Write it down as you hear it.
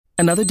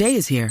Another day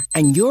is here,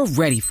 and you're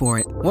ready for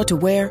it. What to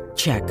wear?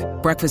 Check.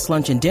 Breakfast,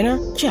 lunch, and dinner?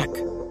 Check.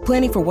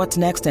 Planning for what's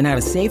next and how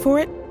to save for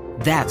it?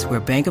 That's where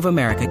Bank of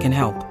America can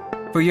help.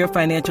 For your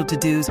financial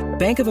to-dos,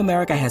 Bank of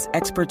America has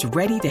experts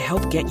ready to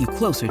help get you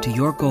closer to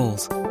your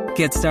goals.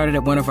 Get started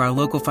at one of our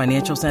local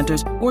financial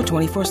centers or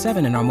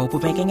 24/7 in our mobile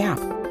banking app.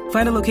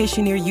 Find a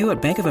location near you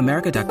at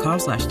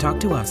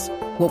bankofamerica.com/talktous.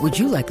 What would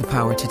you like the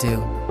power to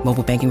do?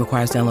 Mobile banking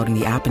requires downloading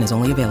the app and is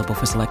only available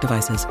for select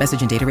devices.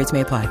 Message and data rates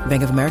may apply.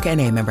 Bank of America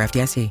N.A., member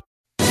FDIC.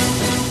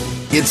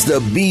 It's the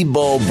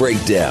B-Ball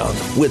Breakdown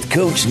with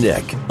Coach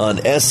Nick on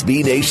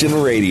SB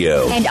Nation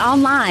Radio. And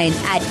online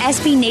at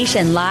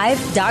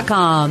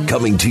SBNationLive.com.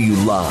 Coming to you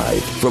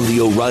live from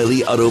the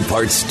O'Reilly Auto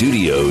Parts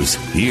Studios,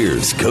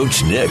 here's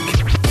Coach Nick.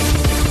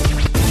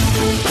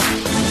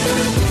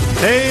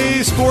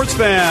 Hey, sports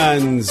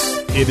fans.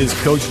 It is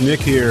Coach Nick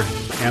here.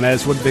 And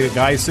as what the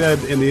guy said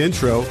in the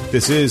intro,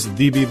 this is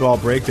the B-Ball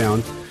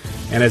Breakdown.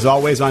 And as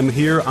always, I'm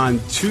here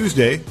on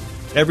Tuesday,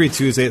 every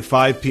Tuesday at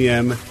 5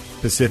 p.m.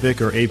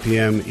 Pacific or 8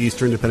 p.m.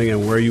 Eastern, depending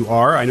on where you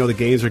are. I know the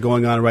games are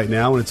going on right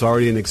now, and it's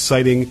already an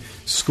exciting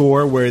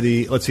score where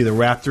the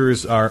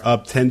Raptors are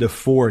up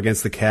 10-4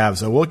 against the Cavs.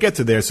 So we'll get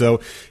to there. So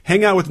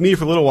hang out with me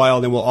for a little while,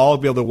 and then we'll all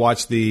be able to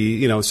watch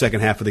the second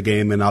half of the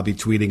game, and I'll be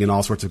tweeting and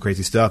all sorts of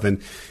crazy stuff. And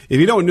if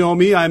you don't know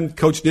me, I'm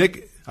Coach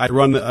Nick. I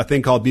run a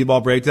thing called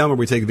B-Ball Breakdown where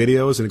we take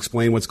videos and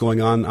explain what's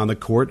going on the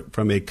court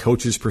from a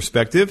coach's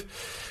perspective.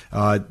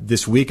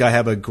 This week I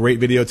have a great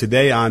video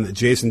today on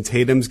Jason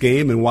Tatum's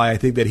game and why I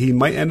think that he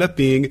might end up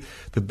being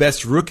the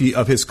best rookie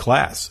of his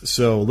class.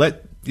 So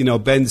let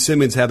Ben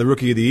Simmons have the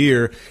Rookie of the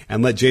Year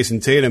and let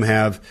Jason Tatum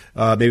have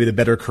maybe the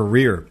better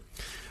career.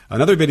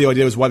 Another video I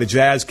did was why the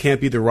Jazz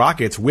can't beat the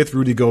Rockets with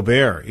Rudy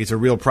Gobert. It's a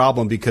real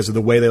problem because of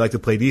the way they like to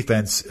play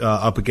defense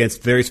up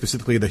against very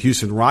specifically the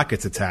Houston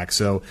Rockets attack.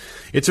 So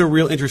it's a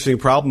real interesting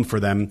problem for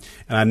them,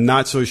 and I'm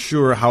not so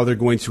sure how they're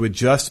going to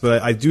adjust,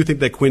 but I do think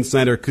that Quinn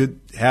Snyder could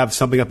have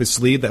something up his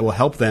sleeve that will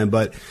help them.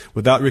 But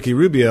without Ricky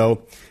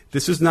Rubio,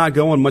 this is not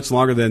going much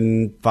longer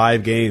than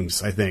 5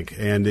 games, I think.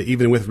 And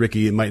even with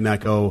Ricky, it might not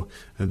go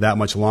that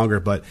much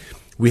longer. But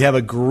we have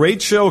a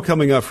great show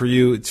coming up for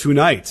you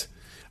tonight.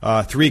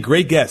 3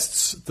 great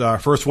guests. Our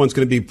first one's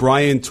going to be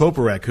Brian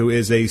Toporek, who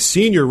is a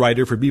senior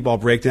writer for B-Ball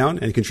Breakdown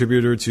and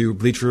contributor to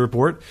Bleacher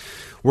Report.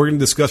 We're going to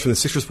discuss from the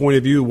Sixers' point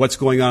of view what's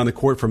going on the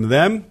court from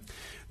them.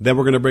 Then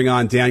we're going to bring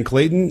on Dan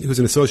Clayton, who's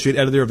an associate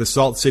editor of the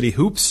Salt City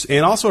Hoops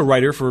and also a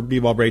writer for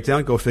B-Ball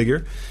Breakdown, go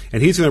figure.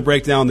 And he's going to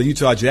break down the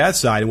Utah Jazz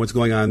side and what's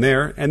going on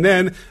there. And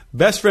then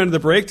best friend of the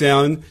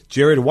breakdown,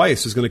 Jared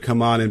Weiss, is going to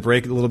come on and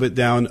break a little bit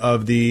down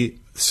of the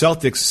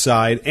Celtics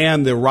side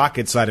and the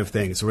Rockets side of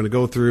things. So we're going to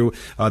go through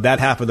that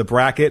half of the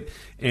bracket.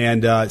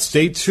 And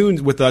stay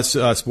tuned with us,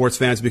 sports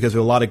fans, because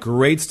there's a lot of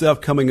great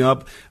stuff coming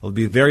up. It'll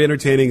be very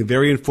entertaining,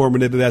 very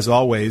informative, as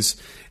always.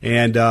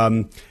 And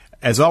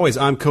as always,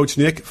 I'm Coach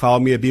Nick. Follow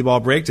me at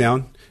B-Ball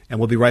Breakdown, and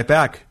we'll be right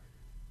back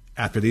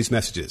after these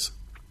messages.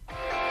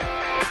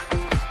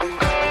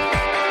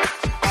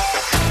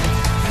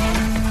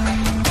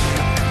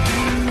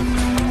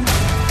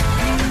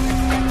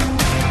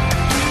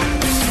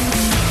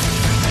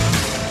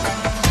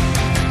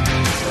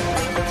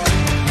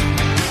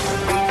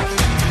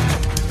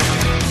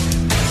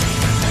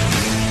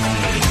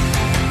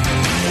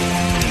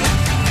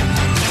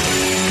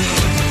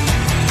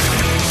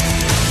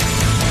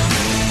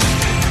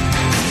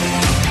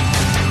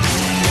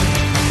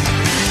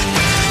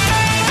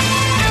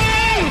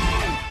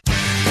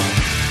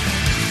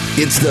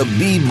 It's the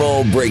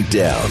B-Ball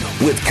Breakdown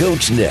with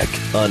Coach Nick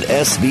on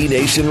SB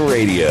Nation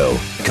Radio.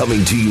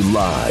 Coming to you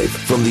live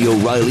from the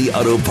O'Reilly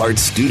Auto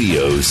Parts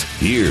Studios,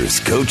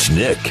 here's Coach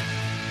Nick.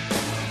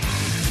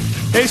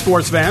 Hey,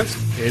 sports fans.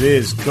 It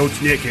is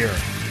Coach Nick here.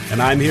 And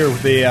I'm here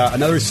with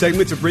another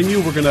segment to bring you.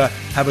 We're going to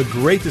have a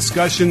great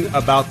discussion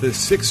about the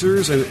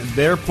Sixers and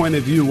their point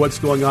of view, what's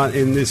going on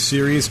in this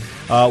series.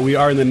 We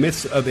are in the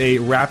midst of a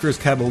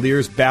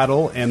Raptors-Cavaliers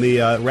battle, and the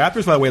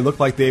Raptors, by the way, look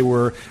like they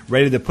were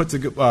ready to put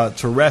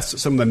to rest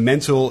some of the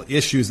mental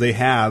issues they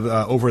have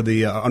over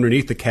the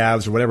underneath the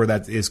Cavs or whatever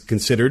that is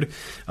considered.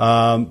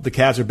 The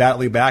Cavs are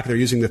battling back. They're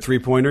using the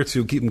three-pointer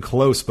to keep them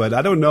close, but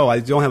I don't know.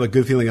 I don't have a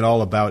good feeling at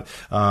all about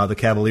the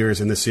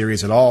Cavaliers in this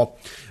series at all.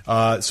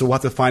 So we'll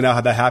have to find out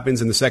how that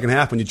happens in the second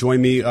half when you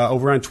join me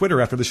over on Twitter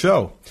after the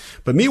show.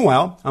 But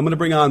meanwhile, I'm going to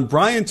bring on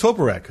Brian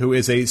Toporek, who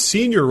is a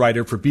senior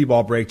writer for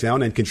B-Ball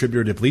Breakdown and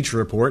contributor to Bleacher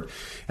Report.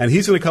 And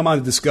he's going to come on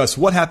to discuss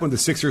what happened to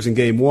the Sixers in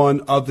Game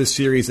 1 of the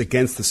series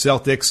against the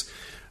Celtics.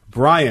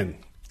 Brian,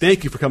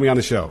 thank you for coming on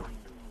the show.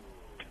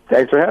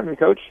 Thanks for having me,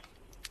 Coach.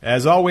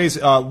 As always,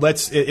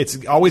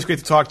 it's always great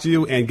to talk to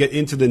you and get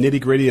into the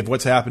nitty-gritty of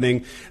what's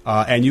happening.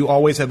 And you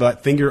always have a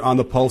finger on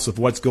the pulse of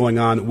what's going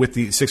on with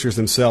the Sixers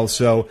themselves.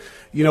 So,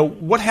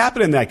 what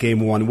happened in that Game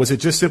 1? Was it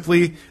just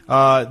simply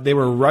they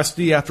were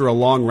rusty after a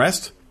long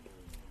rest?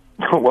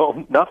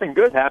 Well, nothing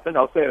good happened,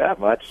 I'll say that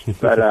much.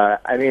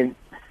 But,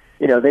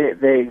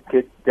 they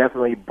could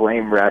definitely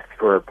blame rest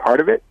for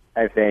part of it.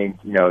 I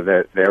think,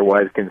 that there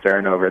was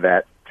concern over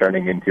that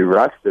turning into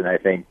rust, and I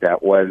think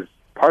that was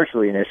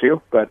partially an issue,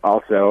 but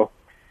also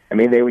I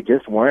mean, they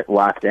just weren't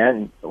locked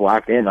in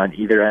on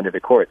either end of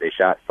the court. They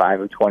shot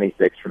 5 of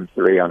 26 from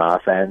 3 on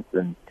offense,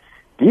 and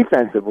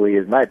defensively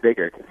is my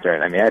bigger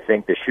concern. I mean, I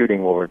think the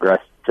shooting will regress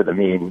to the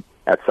mean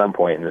at some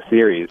point in the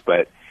series,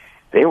 but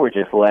they were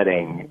just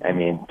letting, I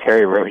mean,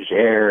 Terry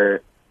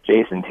Rozier,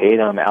 Jason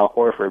Tatum, Al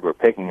Horford were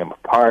picking them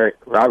apart.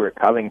 Robert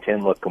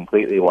Covington looked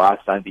completely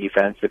lost on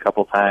defense a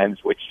couple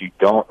times, which you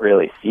don't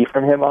really see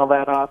from him all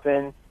that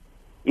often.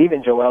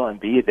 Even Joel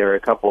Embiid, there were a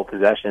couple of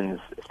possessions,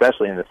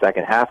 especially in the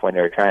second half when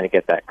they were trying to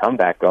get that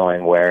comeback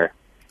going, where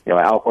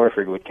Al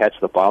Horford would catch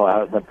the ball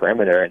out in the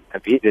perimeter, and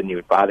Embiid didn't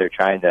even bother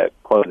trying to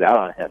close out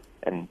on him.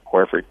 And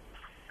Horford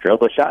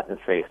drilled a shot in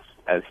his face,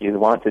 as he's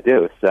wont to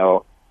do.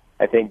 So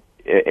I think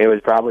it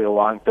was probably a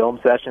long film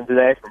session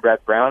today from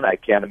Brett Brown. I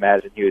can't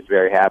imagine he was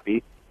very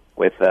happy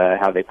with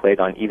how they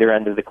played on either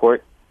end of the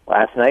court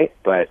last night,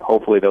 but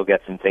hopefully they'll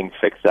get some things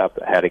fixed up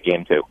ahead of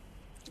Game 2.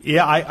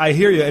 Yeah, I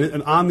hear you.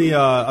 And on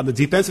the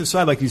defensive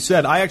side, like you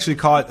said, I actually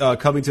caught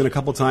Covington a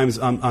couple times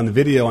on the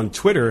video on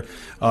Twitter,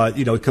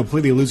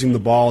 completely losing the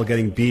ball,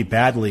 getting beat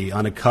badly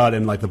on a cut,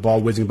 and like the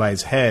ball whizzing by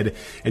his head.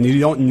 And you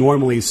don't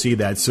normally see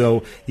that.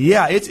 So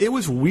yeah, it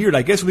was weird.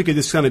 I guess we could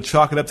just kind of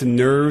chalk it up to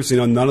nerves.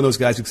 None of those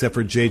guys except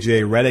for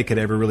JJ Redick had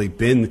ever really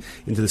been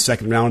into the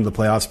second round of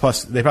the playoffs.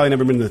 Plus, they probably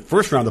never been in the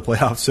first round of the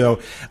playoffs.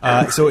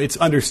 So it's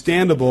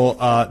understandable.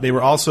 They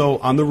were also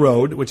on the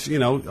road, which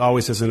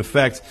always has an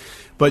effect.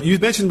 But you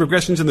mentioned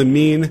regressions in the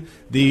mean.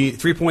 The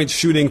three-point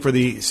shooting for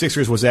the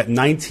Sixers was at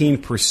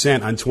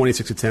 19% on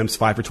 26 attempts,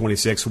 5 for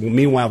 26.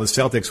 Meanwhile, the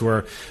Celtics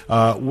were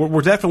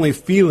definitely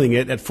feeling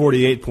it at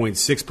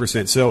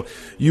 48.6%. So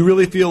you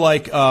really feel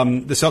like the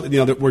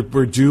Celtics, that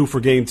we're due for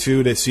Game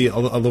 2 to see a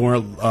lower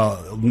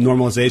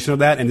normalization of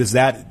that. And does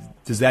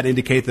that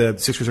indicate the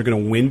Sixers are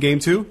going to win Game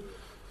 2?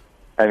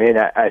 I mean,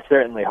 I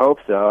certainly hope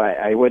so.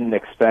 I wouldn't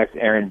expect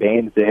Aaron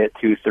Baines to hit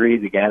 2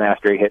 threes again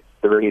after he hit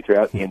 3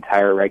 throughout the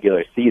entire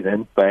regular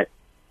season, but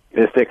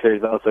the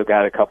Sixers also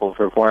got a couple of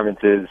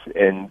performances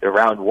in the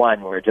round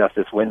 1 where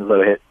Justice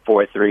Winslow hit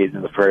 4 threes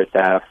in the first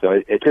half, so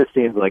it just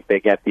seems like they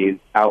get these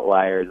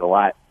outliers a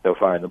lot so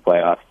far in the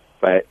playoffs.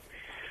 But,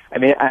 I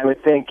mean, I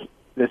would think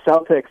the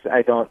Celtics,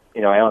 I don't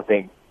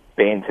think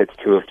Baines hits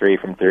 2 of 3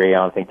 from 3. I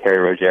don't think Terry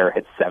Rozier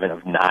hits 7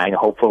 of 9,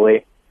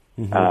 hopefully.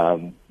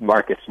 Mm-hmm.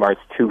 Marcus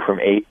Smart's 2 from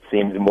 8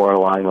 seems more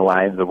along the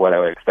lines of what I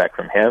would expect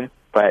from him.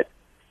 But,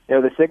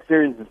 the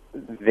Sixers,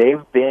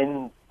 they've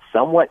been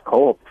somewhat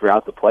cold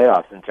throughout the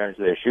playoffs in terms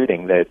of their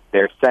shooting.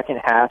 Their second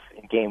half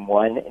in Game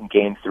 1 and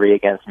Game 3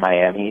 against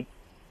Miami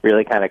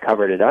really kind of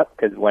covered it up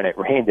because when it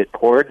rained, it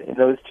poured in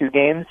those 2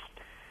 games.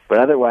 But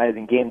otherwise,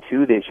 in Game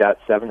 2, they shot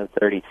 7 of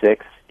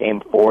 36.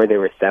 Game 4, they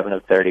were 7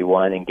 of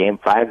 31. In Game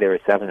 5, they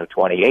were 7 of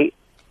 28.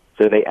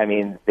 So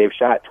they've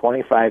shot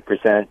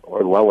 25%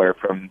 or lower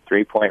from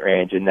three-point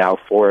range in now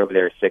 4 of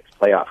their 6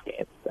 playoff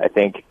games. I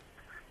think,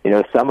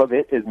 some of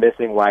it is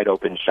missing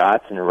wide-open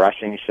shots and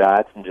rushing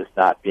shots and just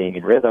not being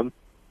in rhythm.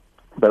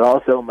 But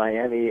also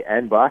Miami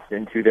and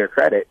Boston, to their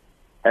credit,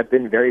 have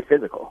been very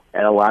physical.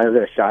 And a lot of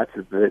the shots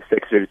that the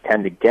Sixers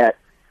tend to get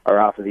are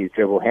off of these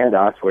dribble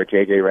handoffs where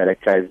J.J.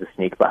 Redick tries to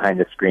sneak behind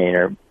the screen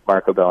or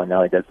Marco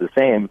Bellinelli does the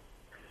same.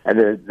 And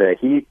the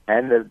Heat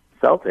and the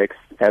Celtics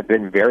have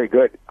been very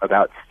good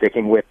about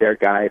sticking with their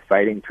guy,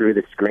 fighting through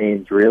the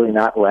screens, really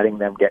not letting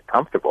them get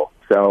comfortable.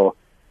 So,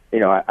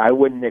 I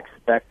wouldn't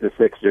expect the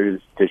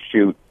Sixers to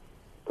shoot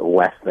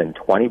less than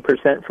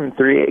 20% from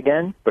 3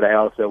 again, but I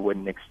also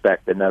wouldn't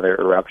expect another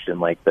eruption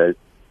like the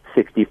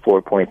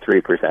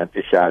 64.3%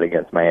 they shot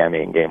against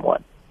Miami in Game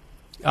 1.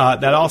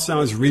 That all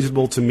sounds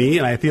reasonable to me,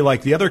 and I feel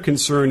like the other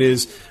concern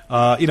is,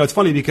 it's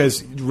funny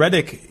because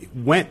Redick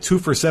went 2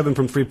 for 7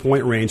 from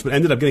three-point range, but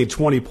ended up getting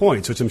 20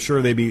 points, which I'm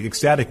sure they'd be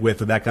ecstatic with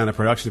that kind of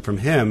production from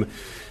him.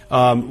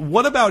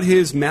 What about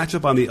his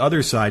matchup on the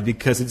other side?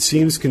 Because it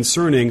seems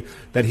concerning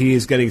that he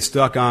is getting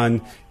stuck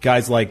on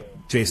guys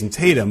like Jason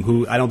Tatum,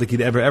 who I don't think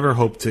he'd ever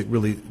hope to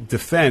really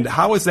defend.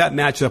 How is that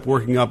matchup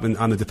working up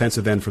on the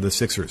defensive end for the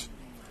Sixers?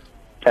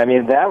 I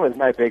mean, that was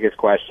my biggest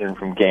question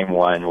from Game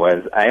 1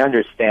 was I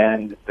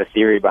understand the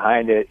theory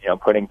behind it,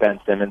 putting Ben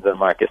Simmons and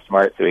Marcus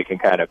Smart so he can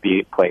kind of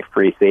play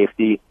free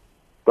safety.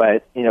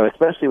 But,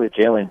 especially with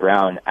Jaylen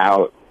Brown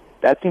out,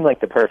 that seemed like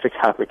the perfect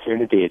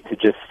opportunity to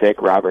just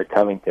stick Robert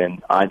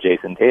Covington on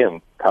Jason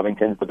Tatum.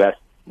 Covington's the best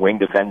wing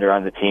defender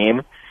on the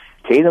team.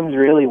 Tatum's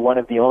really one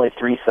of the only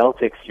 3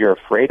 Celtics you're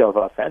afraid of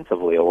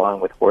offensively,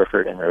 along with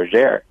Horford and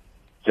Rozier.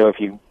 So if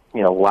you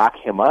lock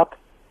him up,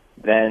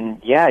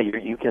 then yeah,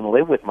 you can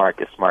live with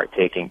Marcus Smart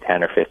taking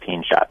 10 or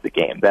 15 shots a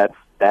game.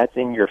 That's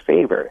in your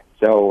favor.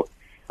 So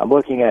I'm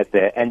looking at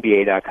the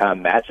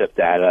NBA.com matchup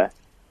data,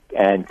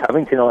 and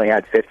Covington only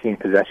had 15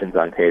 possessions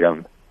on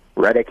Tatum.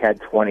 Redick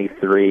had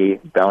 23.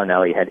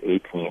 Bellinelli had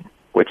 18,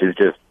 which is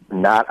just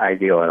not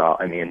ideal at all.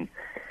 I mean,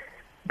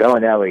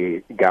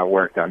 Bellinelli got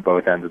worked on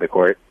both ends of the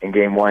court in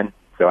Game 1,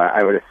 so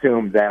I would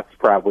assume that's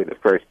probably the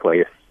first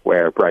place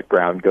where Brett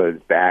Brown goes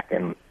back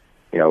and,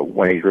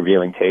 when he's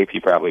reviewing tape, he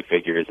probably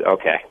figures,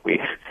 okay,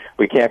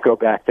 we can't go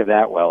back to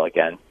that well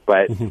again.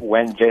 But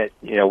when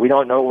we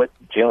don't know what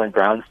Jaylen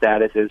Brown's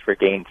status is for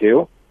Game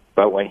 2,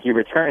 But when he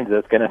returns,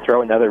 it's going to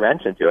throw another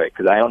wrench into it,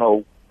 because I don't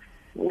know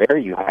where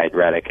you hide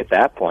Redick at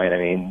that point. I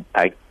mean,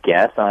 I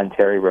guess on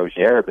Terry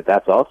Rozier, but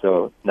that's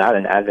also not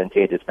an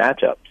advantageous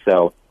matchup.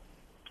 So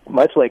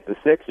much like the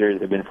Sixers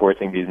have been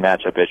forcing these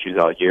matchup issues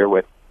all year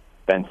with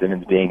Ben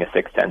Simmons being a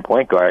 6'10"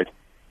 point guard,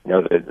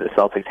 the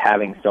Celtics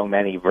having so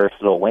many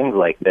versatile wings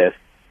like this,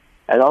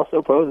 it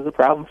also poses a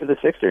problem for the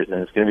Sixers,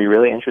 and it's going to be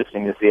really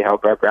interesting to see how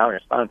Brett Brown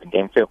responds in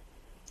Game 2.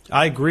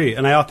 I agree,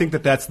 and I think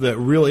that's the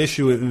real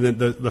issue.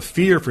 The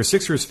fear for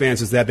Sixers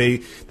fans is that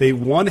they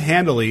won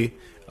handily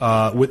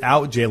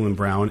without Jaylen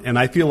Brown, and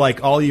I feel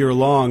like all year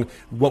long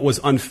what was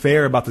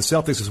unfair about the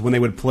Celtics is when they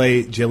would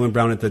play Jaylen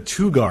Brown at the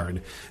 2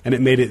 guard, and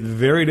it made it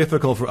very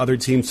difficult for other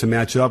teams to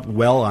match up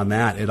well on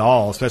that at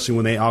all, especially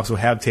when they also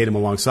have Tatum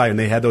alongside, and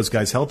they had those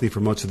guys healthy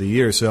for most of the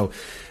year. So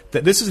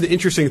this is an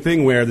interesting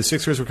thing where the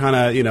Sixers were kind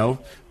of,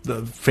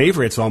 the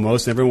favorites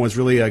almost, and everyone was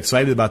really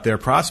excited about their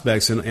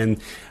prospects. And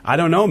I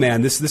don't know,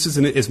 man, this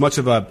isn't as much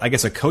of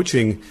a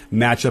coaching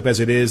matchup as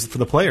it is for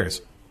the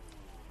players.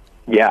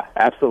 Yeah,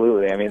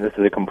 absolutely. I mean, this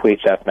is a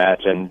complete chess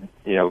match, and,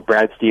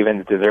 Brad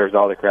Stevens deserves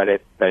all the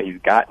credit that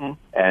he's gotten.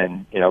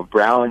 And,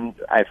 Brown,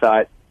 I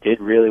thought,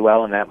 did really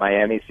well in that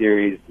Miami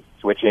series,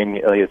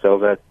 switching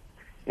Ilyasova,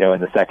 in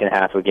the second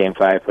half of Game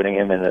 5,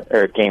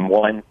 Game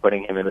 1,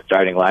 putting him in the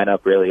starting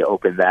lineup really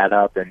opened that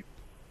up. And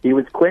he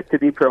was quick to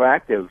be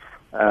proactive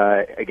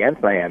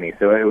against Miami,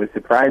 so it was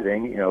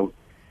surprising.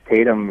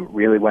 Tatum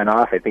really went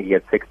off. I think he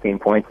had 16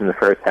 points in the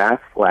first half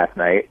last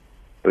night.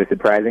 It was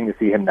surprising to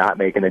see him not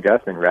make an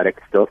adjustment. Redick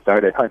still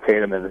started on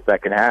Tatum in the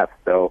second half,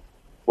 so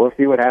we'll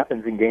see what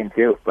happens in Game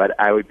 2. But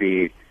I would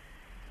be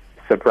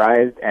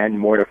surprised and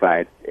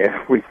mortified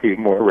if we see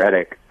more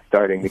Redick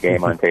starting the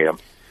game on Tatum.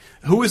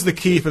 Who is the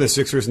key for the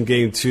Sixers in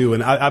Game 2?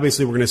 And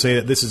obviously we're going to say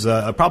that this is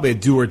probably a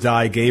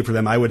do-or-die game for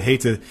them. I would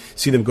hate to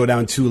see them go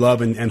down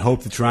 2-0 and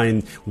hope to try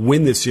and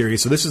win this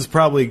series. So this is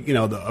probably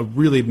a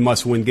really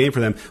must-win game for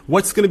them.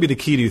 What's going to be the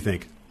key, do you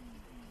think?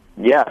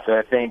 Yeah, so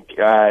I think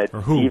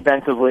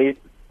defensively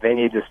they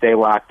need to stay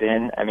locked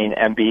in. I mean,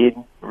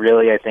 Embiid,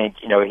 really, I think,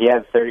 he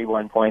had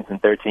 31 points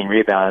and 13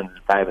 rebounds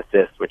and 5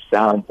 assists, which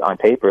sounds on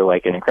paper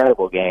like an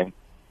incredible game.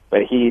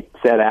 But he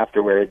said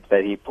afterwards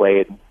that he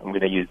played, I'm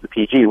going to use the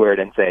PG word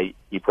and say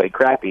he played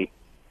crappy.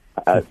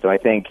 So I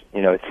think,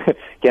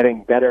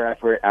 getting better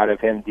effort out of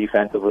him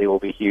defensively will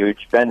be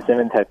huge. Ben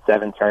Simmons had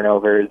 7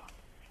 turnovers.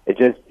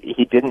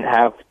 He didn't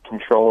have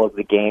control of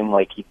the game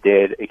like he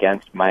did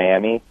against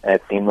Miami. And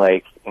it seemed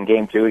like in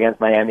Game 2 against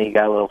Miami, he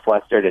got a little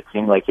flustered. It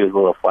seemed like he was a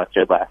little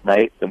flustered last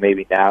night. So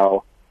maybe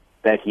now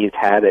that he's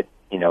had it,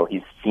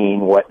 he's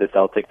seen what the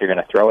Celtics are going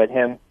to throw at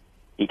him,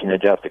 he can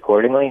adjust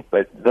accordingly.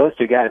 But those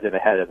 2 guys are the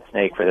head of the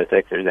snake for the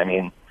Sixers. I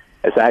mean,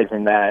 aside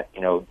from that,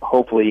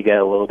 hopefully you get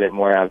a little bit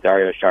more out of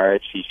Dario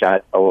Saric. He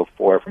shot 0 of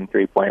 4 from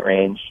three-point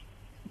range.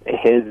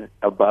 His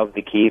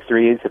above-the-key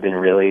threes have been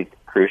really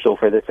crucial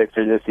for the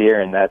Sixers this year,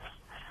 and that's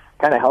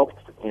kind of helped,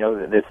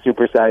 this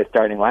supersized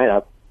starting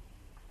lineup.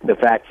 The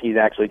fact he's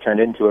actually turned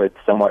into a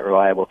somewhat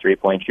reliable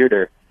three-point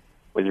shooter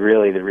was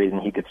really the reason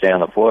he could stay on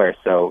the floor.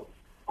 So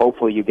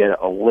hopefully you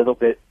get a little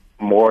bit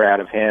more out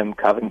of him.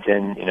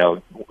 Covington,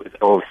 was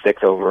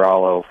 0-6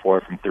 overall,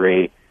 0-4 from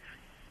 3.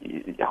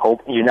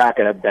 Hope you're not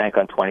going to bank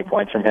on 20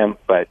 points from him,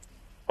 but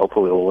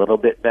hopefully a little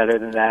bit better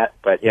than that.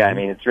 But yeah, I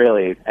mean,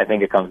 I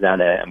think it comes down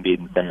to Embiid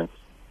and Simmons.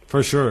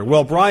 For sure.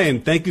 Well,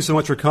 Brian, thank you so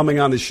much for coming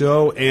on the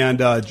show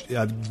and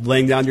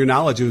laying down your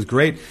knowledge. It was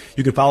great.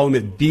 You can follow him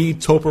at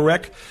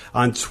btoporek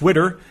on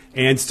Twitter.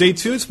 And stay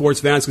tuned,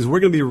 sports fans, because we're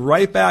going to be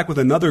right back with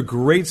another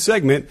great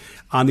segment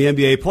on the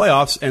NBA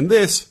playoffs. And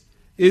this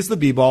is the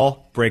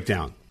B-Ball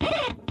Breakdown.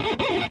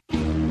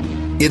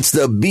 It's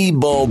the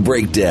B-Ball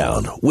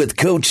Breakdown with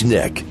Coach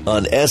Nick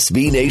on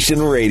SB Nation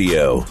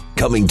Radio.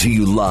 Coming to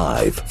you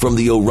live from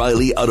the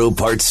O'Reilly Auto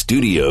Parts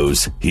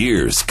Studios,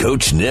 here's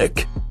Coach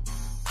Nick.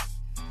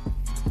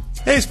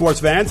 Hey, sports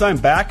fans, I'm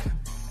back.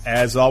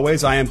 As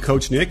always, I am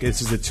Coach Nick.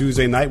 This is a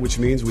Tuesday night, which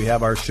means we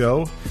have our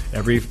show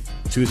every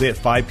Tuesday at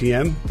 5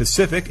 p.m.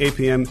 Pacific, 8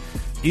 p.m.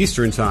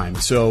 Eastern Time.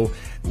 So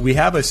we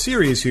have a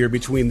series here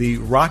between the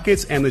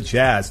Rockets and the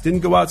Jazz. Didn't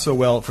go out so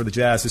well for the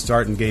Jazz to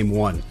start in Game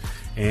 1.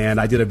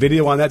 And I did a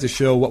video on that to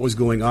show what was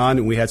going on,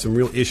 and we had some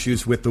real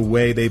issues with the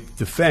way they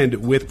defend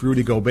with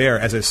Rudy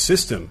Gobert as a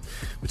system,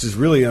 which is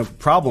really a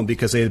problem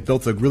because they had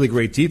built a really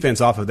great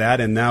defense off of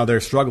that, and now they're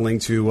struggling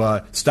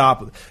to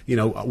stop,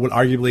 what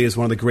arguably is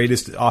one of the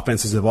greatest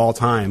offenses of all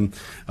time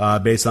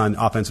based on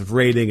offensive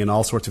rating and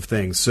all sorts of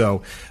things.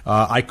 So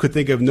I could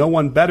think of no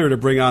one better to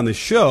bring on the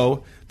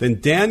show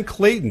than Dan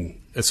Clayton,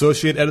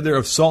 associate editor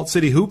of Salt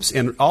City Hoops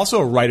and also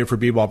a writer for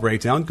B-Ball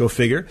Breakdown, go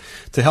figure,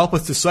 to help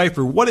us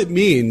decipher what it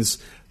means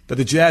that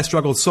the Jazz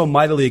struggled so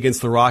mightily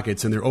against the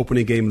Rockets in their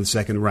opening game in the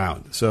second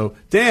round. So,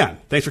 Dan,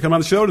 thanks for coming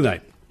on the show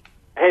tonight.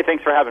 Hey,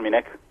 thanks for having me,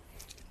 Nick.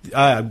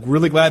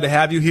 Really glad to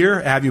have you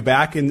here, have you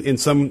back in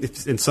some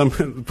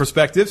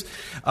perspectives.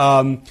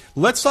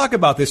 Let's talk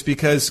about this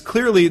because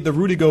clearly the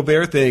Rudy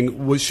Gobert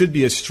thing should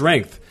be a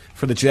strength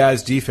for the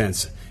Jazz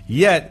defense.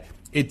 Yet,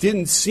 it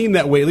didn't seem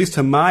that way, at least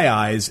to my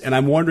eyes, and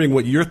I'm wondering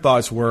what your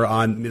thoughts were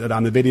on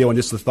the video and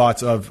just the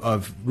thoughts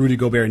of Rudy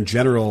Gobert in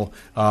general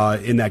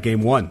in that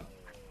game one.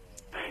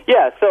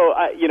 Yeah, so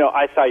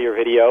I saw your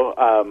video,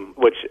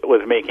 which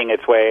was making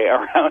its way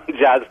around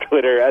Jazz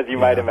Twitter, as you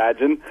might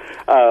imagine,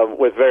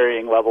 with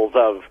varying levels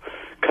of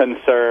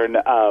concern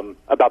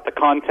about the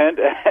content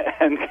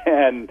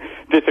and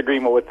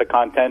disagreement with the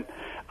content.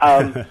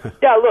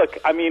 Yeah, look,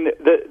 I mean,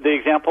 the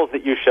examples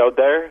that you showed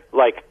there,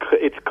 like,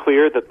 it's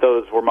clear that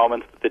those were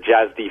moments that the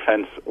Jazz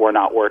defense were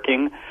not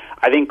working.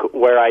 I think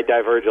where I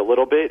diverge a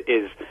little bit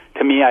is,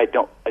 to me,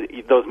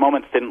 those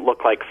moments didn't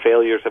look like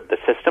failures of the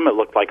system. It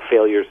looked like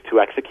failures to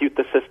execute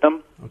the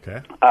system.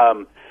 Okay.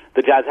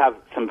 The Jazz have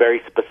some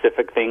very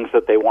specific things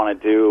that they want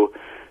to do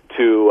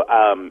to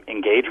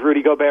engage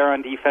Rudy Gobert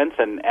on defense,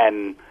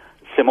 and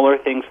similar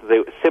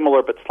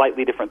but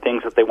slightly different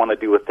things that they want to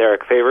do with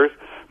Derek Favors.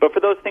 But for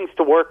those things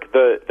to work,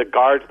 the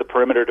guards, the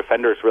perimeter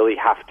defenders, really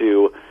have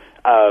to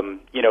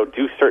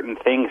do certain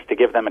things to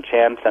give them a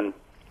chance and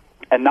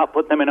not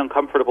put them in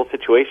uncomfortable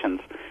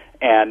situations.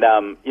 And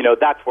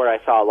that's where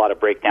I saw a lot of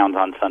breakdowns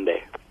on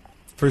Sunday.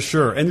 For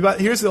sure. And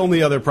here's the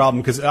only other problem,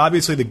 because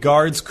obviously the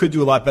guards could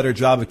do a lot better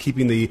job of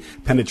keeping the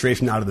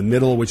penetration out of the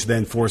middle, which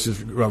then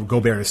forces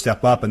Gobert to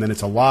step up, and then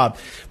it's a lob.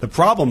 The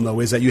problem, though,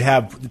 is that you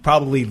have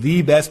probably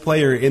the best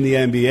player in the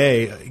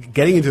NBA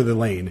getting into the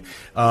lane.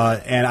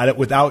 And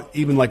without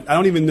even, I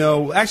don't even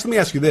know. Actually, let me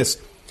ask you this.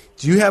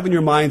 Do you have in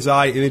your mind's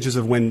eye images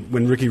of when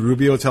Ricky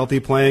Rubio is healthy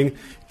playing?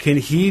 Can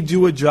he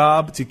do a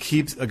job to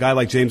keep a guy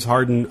like James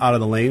Harden out of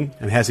the lane?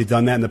 And has he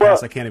done that in the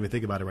past? I can't even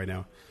think about it right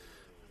now.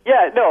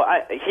 Yeah, no,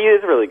 he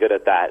is really good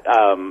at that.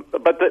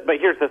 But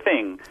here's the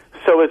thing.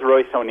 So is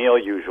Royce O'Neal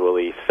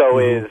usually. So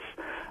is,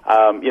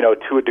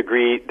 to a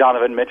degree,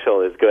 Donovan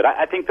Mitchell is good.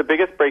 I think the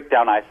biggest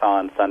breakdown I saw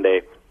on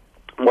Sunday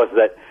was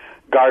that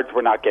guards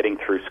were not getting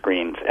through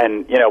screens.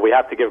 And, we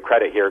have to give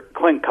credit here.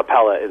 Clint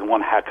Capella is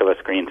one heck of a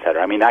screen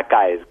setter. I mean, that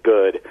guy is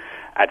good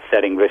at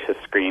setting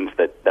vicious screens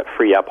that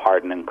free up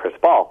Harden and Chris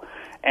Paul.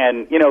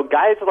 And,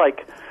 guys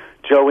like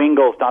Joe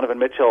Ingles, Donovan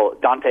Mitchell,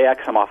 Dante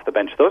Exum off the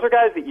bench, those are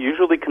guys that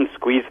usually can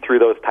squeeze through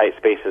those tight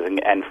spaces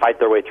and fight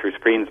their way through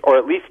screens, or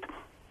at least,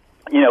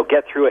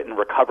 get through it and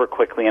recover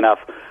quickly enough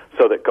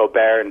so that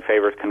Gobert and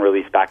Favors can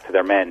release back to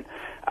their men.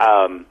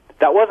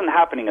 That wasn't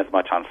happening as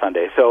much on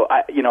Sunday. So,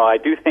 I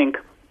do think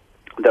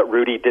that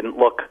Rudy didn't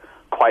look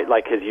quite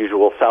like his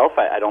usual self.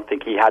 I don't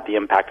think he had the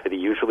impact that he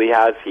usually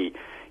has. He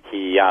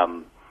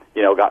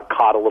got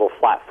caught a little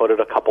flat-footed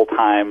a couple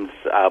times.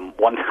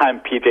 One time,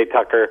 P.J.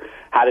 Tucker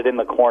had it in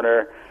the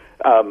corner.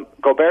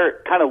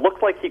 Gobert kind of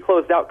looked like he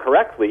closed out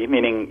correctly,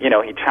 meaning,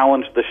 he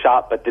challenged the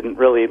shot but didn't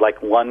really,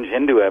 lunge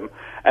into him.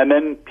 And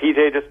then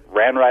P.J. just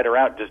ran right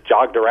around, just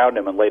jogged around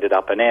him and laid it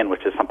up and in,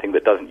 which is something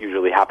that doesn't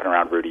usually happen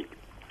around Rudy.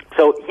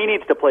 So he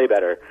needs to play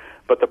better.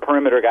 But the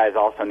perimeter guys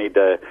also need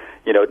to,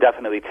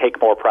 definitely take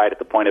more pride at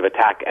the point of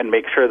attack and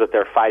make sure that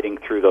they're fighting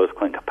through those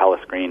Clint Capella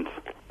screens.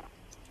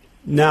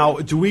 Now,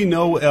 do we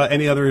know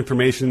any other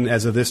information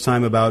as of this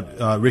time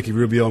about Ricky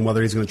Rubio and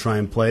whether he's going to try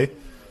and play?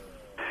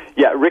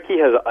 Yeah, Ricky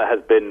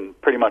has been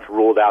pretty much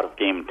ruled out of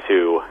Game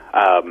 2.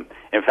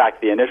 In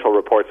fact, the initial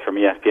reports from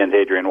ESPN's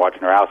Adrian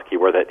Wojnarowski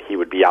were that he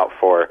would be out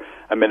for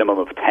a minimum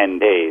of 10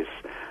 days.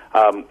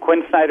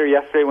 Quinn Snyder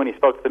yesterday, when he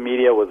spoke to the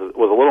media, was a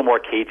little more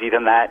cagey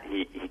than that.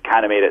 He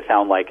kind of made it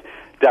sound like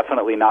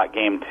definitely not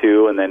Game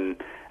 2, and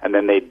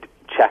then they'd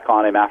check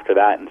on him after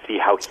that and see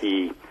how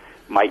he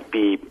might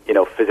be,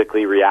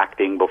 physically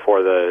reacting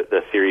before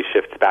the series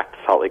shifts back to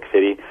Salt Lake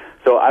City.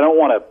 So I don't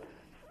want to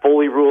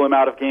fully rule him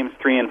out of Games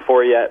 3 and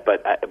 4 yet,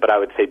 but I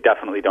would say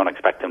definitely don't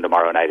expect him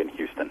tomorrow night in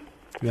Houston.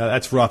 Yeah,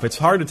 that's rough. It's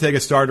hard to take a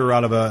starter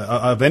out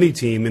of any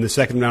team in the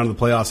second round of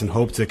the playoffs and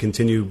hope to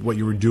continue what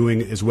you were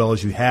doing as well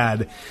as you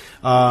had.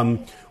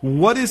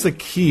 What is the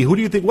key? Who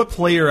do you think? What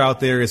player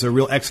out there is a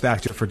real X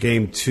factor for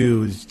Game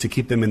 2 to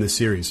keep them in the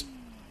series?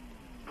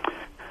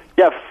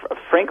 Yeah,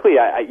 frankly,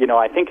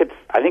 I think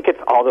it's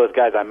all those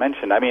guys I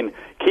mentioned. I mean,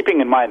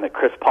 keeping in mind that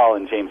Chris Paul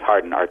and James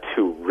Harden are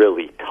two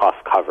really tough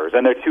covers,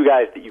 and they're two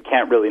guys that you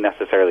can't really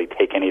necessarily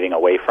take anything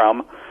away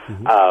from.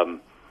 Mm-hmm.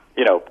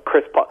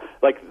 Chris Paul,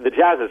 the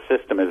Jazz's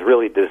system is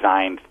really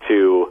designed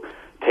to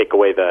take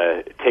away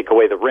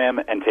the rim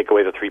and take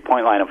away the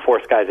 3-point line and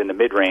force guys into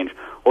mid-range.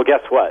 Well,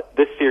 guess what?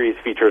 This series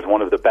features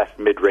one of the best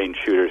mid-range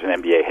shooters in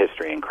NBA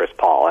history in Chris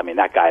Paul. I mean,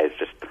 that guy is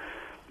just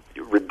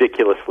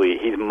ridiculously,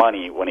 he's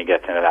money when he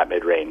gets into that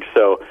mid-range.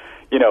 So,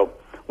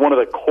 one of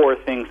the core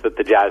things that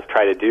the Jazz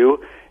try to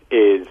do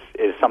is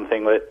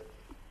something that,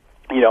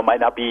 might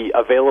not be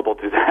available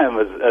to them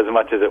as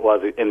much as it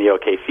was in the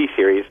OKC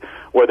series,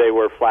 where they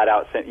were flat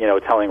out,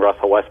 telling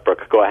Russell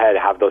Westbrook, go ahead,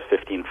 have those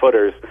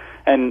 15-footers.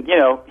 And,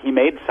 he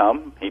made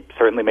some. He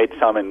certainly made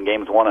some in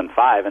games 1 and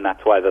 5, and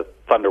that's why the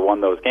Thunder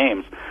won those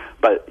games.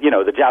 But,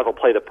 the Jazz will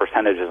play the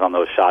percentages on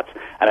those shots,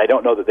 and I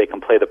don't know that they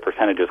can play the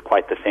percentages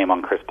quite the same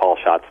on Chris Paul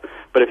shots.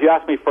 But if you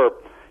ask me for,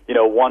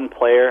 one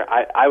player,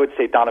 I would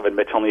say Donovan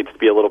Mitchell needs to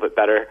be a little bit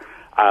better.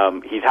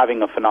 He's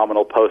having a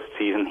phenomenal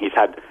postseason. He's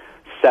had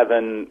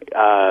seven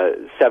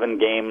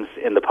games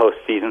in the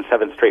postseason,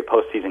 7 straight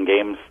postseason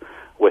games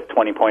with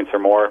 20 points or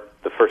more.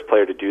 The first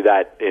player to do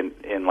that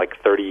in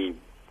like 30.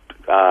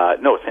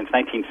 Since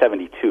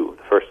 1972.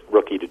 The first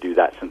rookie to do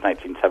that since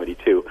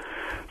 1972.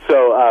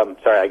 So,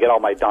 sorry, I get all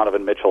my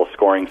Donovan Mitchell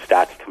scoring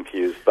stats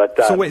confused. But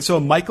so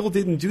Michael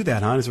didn't do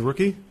that, huh, as a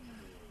rookie?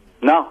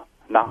 No.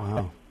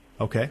 Wow.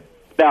 Okay.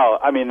 Now,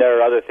 I mean, there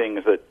are other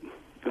things that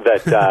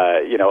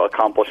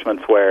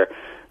accomplishments where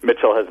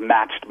Mitchell has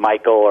matched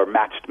Michael or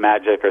matched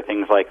Magic or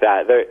things like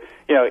that.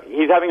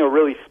 He's having a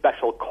really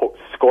special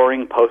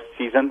scoring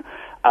postseason.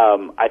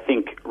 I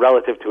think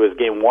relative to his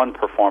Game 1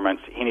 performance,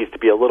 he needs to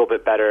be a little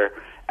bit better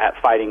at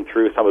fighting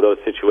through some of those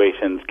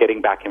situations,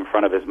 getting back in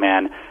front of his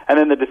man, and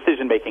then the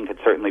decision-making could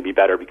certainly be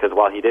better because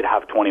while he did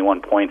have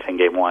 21 points in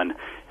Game 1,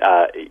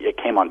 it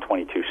came on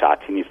 22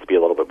 shots. He needs to be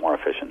a little bit more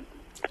efficient.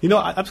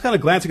 I was kind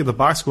of glancing at the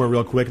box score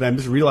real quick, and I'm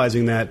just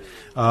realizing that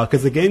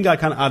because the game got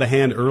kind of out of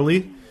hand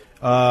early.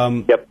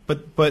 Yep.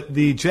 But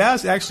the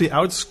Jazz actually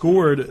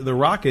outscored the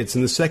Rockets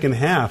in the second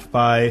half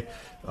by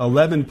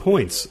 11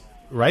 points,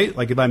 right?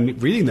 Like if I'm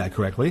reading that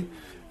correctly.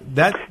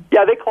 Yeah,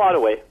 they clawed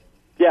away.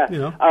 Yeah,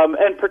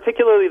 and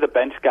particularly the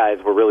bench guys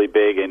were really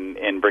big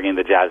in bringing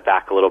the Jazz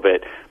back a little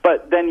bit.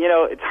 But then,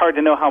 it's hard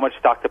to know how much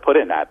stock to put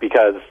in that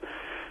because,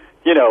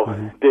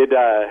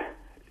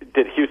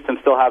 did Houston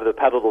still have the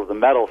pedal to the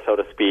metal, so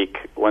to speak,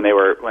 when they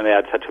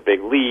had such a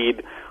big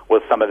lead?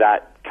 Was some of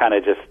that kind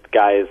of just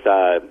guys?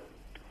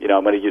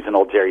 I'm going to use an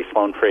old Jerry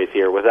Sloan phrase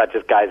here. Was that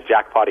just guys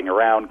jackpotting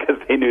around because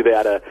they knew they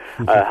had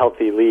a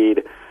healthy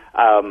lead?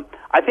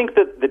 I think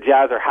that the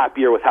Jazz are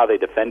happier with how they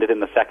defended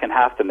in the second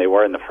half than they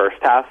were in the first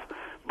half.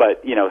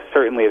 But,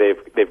 certainly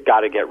they've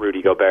got to get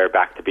Rudy Gobert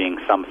back to being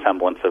some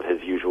semblance of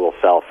his usual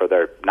self, or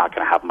they're not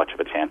going to have much of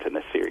a chance in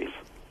this series.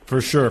 For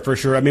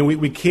sure. I mean,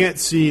 we can't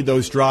see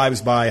those drives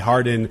by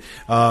Harden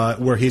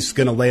where he's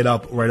going to lay it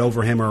up right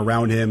over him or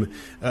around him.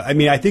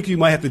 I think you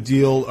might have to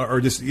deal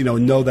or just,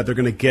 know that they're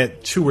going to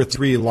get 2 or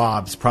 3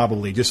 lobs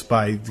probably just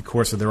by the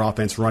course of their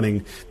offense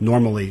running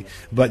normally.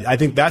 But I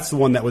think that's the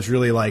one that was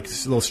really like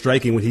a little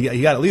striking when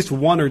he got at least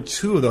 1 or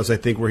 2 of those, I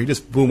think, where he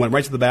just, boom, went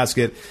right to the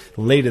basket,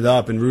 laid it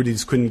up, and Rudy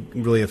just couldn't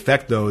really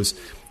affect those.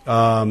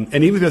 And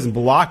even if he doesn't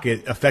block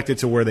it, affect it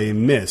to where they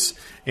miss.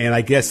 And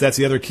I guess that's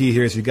the other key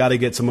here is you got to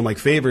get someone like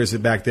Favors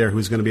back there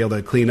who's going to be able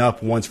to clean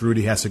up once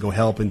Rudy has to go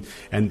help and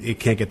it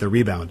can't get the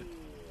rebound.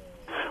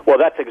 Well,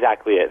 that's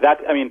exactly it.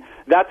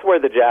 That's where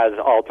the Jazz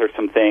alter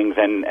some things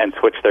and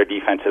switch their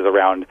defenses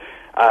around.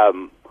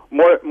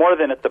 More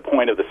than at the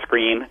point of the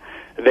screen,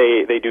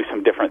 they do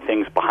some different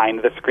things behind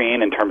the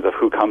screen in terms of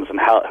who comes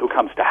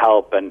to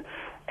help and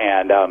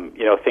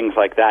things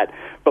like that.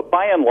 But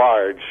by and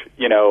large,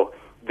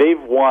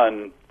 they've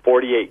won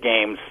 48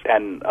 games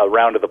and a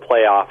round of the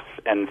playoffs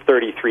and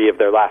 33 of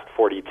their last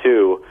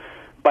 42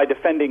 by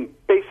defending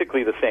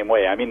basically the same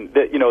way. I mean,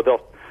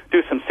 they'll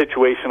do some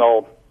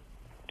situational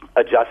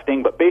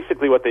adjusting, but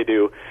basically what they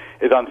do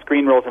is on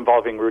screen rolls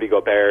involving Rudy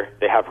Gobert,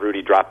 they have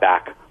Rudy drop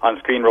back. On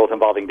screen rolls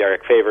involving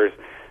Derek Favors,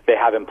 they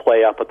have him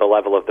play up at the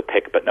level of the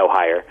pick but no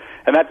higher.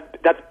 And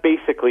that's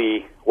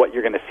basically what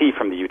you're going to see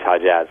from the Utah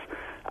Jazz.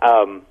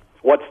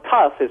 What's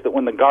tough is that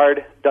when the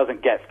guard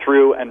doesn't get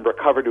through and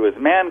recover to his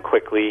man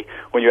quickly,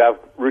 when you have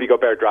Rudy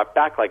Gobert drop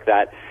back like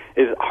that,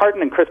 is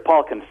Harden and Chris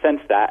Paul can sense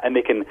that, and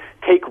they can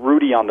take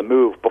Rudy on the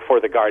move before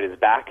the guard is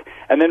back,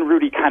 and then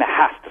Rudy kind of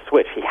has to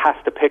switch. He has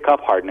to pick up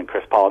Harden and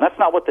Chris Paul, and that's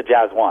not what the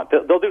Jazz want.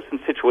 They'll do some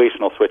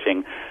situational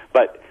switching,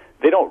 but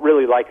they don't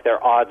really like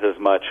their odds as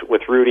much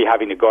with Rudy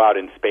having to go out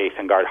in space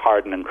and guard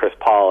Harden and Chris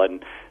Paul,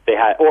 and they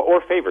had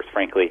or Favors,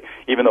 frankly,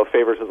 even though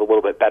Favors is a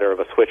little bit better of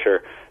a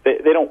switcher.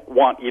 They don't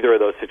want either of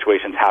those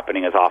situations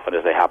happening as often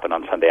as they happen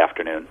on Sunday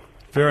afternoon.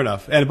 Fair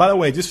enough. And by the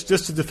way, just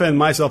to defend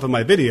myself in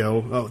my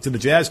video to the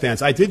Jazz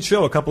fans, I did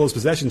show a couple of those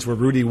possessions where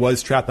Rudy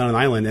was trapped on an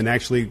island and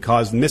actually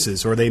caused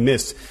misses, or they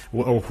missed,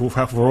 or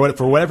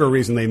for whatever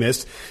reason they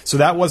missed. So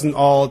that wasn't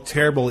all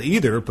terrible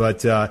either,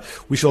 but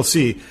we shall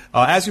see.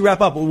 As we wrap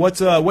up, what's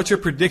your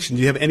prediction?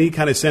 Do you have any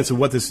kind of sense of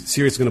what this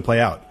series is going to play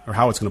out, or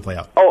how it's going to play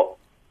out? Oh,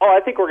 I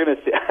think we're going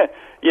to see,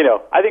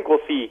 I think we'll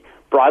see,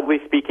 broadly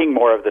speaking,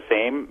 more of the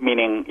same,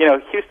 meaning,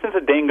 Houston's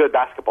a dang good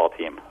basketball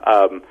team.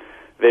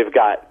 They've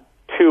got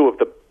 2 of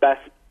the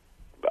best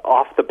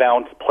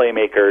off-the-bounce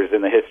playmakers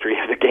in the history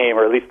of the game,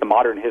 or at least the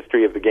modern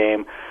history of the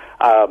game.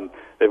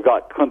 They've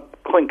got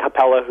Clint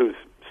Capella, who's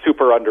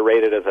super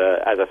underrated as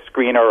a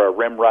screener or a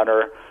rim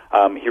runner.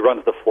 He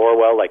runs the floor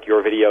well, like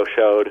your video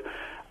showed.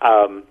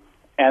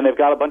 And they've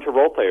got a bunch of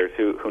role players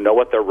who know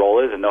what their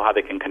role is and know how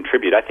they can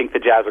contribute. I think the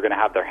Jazz are going to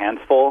have their hands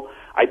full.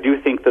 I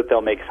do think that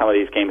they'll make some of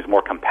these games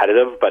more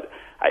competitive, but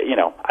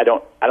I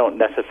don't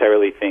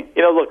necessarily think.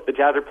 Look, the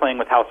Jazz are playing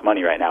with house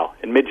money right now.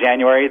 In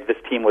mid-January, this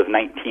team was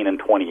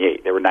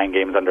 19-28. They were 9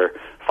 games under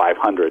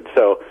 500.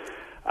 So,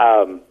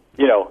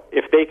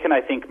 if they can,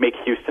 I think, make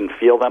Houston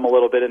feel them a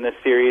little bit in this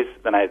series,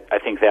 then I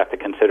think they have to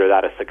consider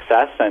that a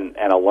success and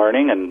a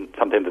learning and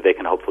something that they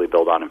can hopefully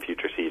build on in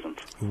future seasons.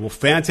 Well,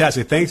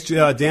 fantastic. Thanks,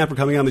 Dan, for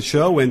coming on the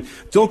show. And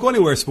don't go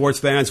anywhere, sports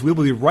fans. We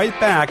will be right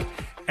back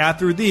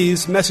after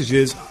these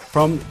messages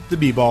from the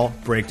B-Ball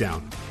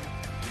Breakdown.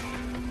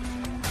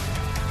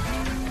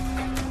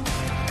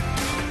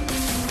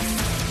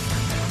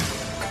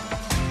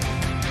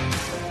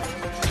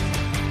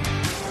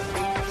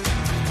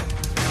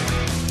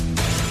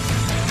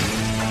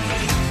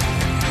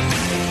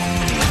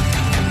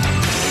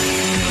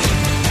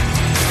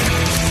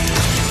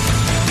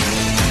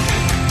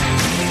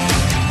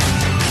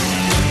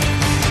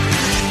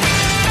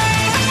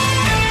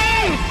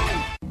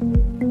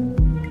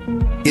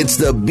 It's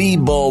the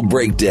B-Ball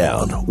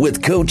Breakdown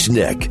with Coach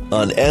Nick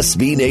on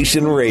SB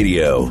Nation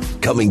Radio.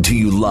 Coming to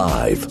you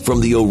live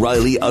from the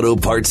O'Reilly Auto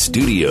Parts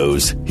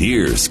Studios,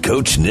 here's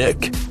Coach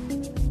Nick.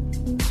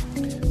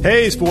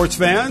 Hey, sports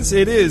fans,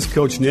 it is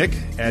Coach Nick,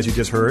 as you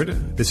just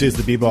heard. This is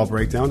the B-Ball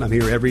Breakdown. I'm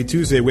here every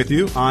Tuesday with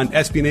you on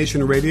SB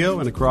Nation Radio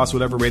and across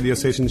whatever radio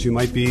stations you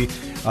might be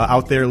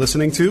out there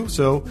listening to.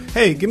 So,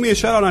 hey, give me a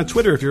shout out on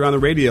Twitter if you're on the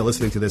radio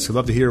listening to this. I'd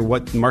love to hear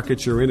what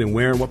markets you're in and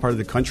where and what part of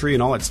the country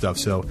and all that stuff.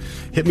 So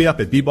hit me up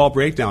at B-Ball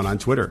Breakdown on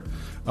Twitter.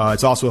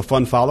 It's also a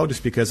fun follow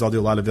just because I'll do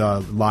a lot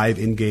of live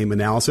in-game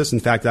analysis. In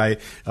fact, I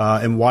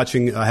am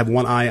watching, I have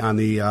one eye on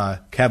the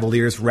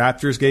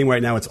Cavaliers-Raptors game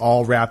right now. It's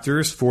all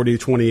Raptors,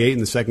 40-28 in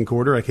the second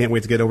quarter. I can't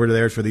wait to get over to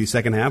there for the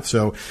second half.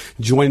 So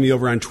join me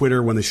over on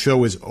Twitter when the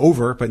show is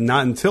over, but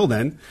not until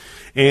then.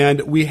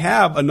 And we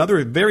have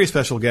another very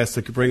special guest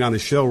to bring on the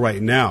show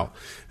right now.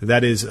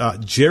 That is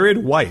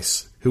Jared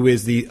Weiss, who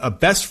is the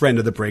best friend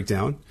of the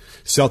Breakdown,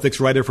 Celtics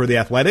writer for The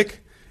Athletic,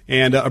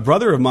 and a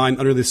brother of mine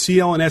under the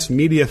CLNS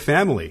media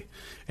family.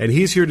 And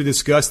he's here to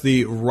discuss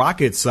the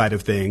Rockets side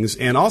of things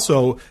and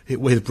also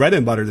his bread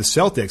and butter, the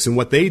Celtics, and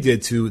what they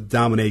did to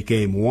dominate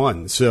Game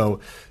 1.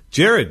 So,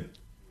 Jared,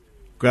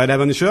 glad to have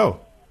you on the show.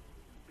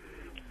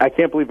 I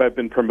can't believe I've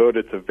been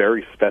promoted to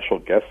very special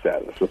guest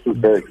status. This is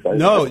very exciting.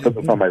 No, put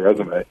this on my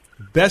resume.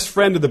 Best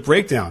friend of the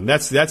Breakdown.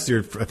 That's your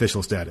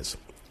official status.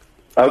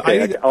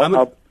 Okay,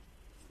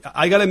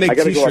 I got to make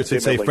T-shirts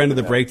that say "Friend of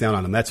the Breakdown"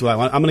 on them. That's what I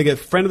want. I'm going to get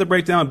 "Friend of the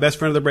Breakdown," "Best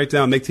Friend of the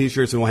Breakdown," make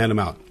T-shirts, and we'll hand them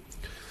out.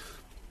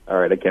 All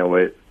right, I can't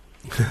wait.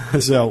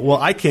 So,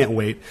 well, I can't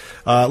wait.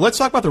 Let's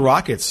talk about the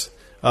Rockets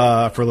for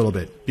a little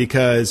bit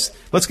because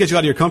let's get you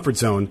out of your comfort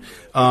zone.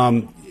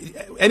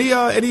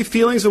 Any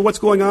feelings of what's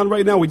going on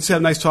right now? We just had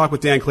a nice talk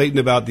with Dan Clayton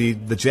about the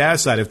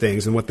Jazz side of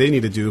things and what they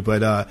need to do.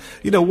 But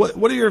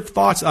what are your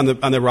thoughts on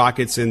the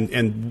Rockets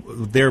and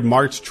their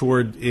march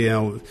toward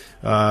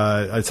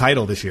a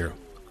title this year?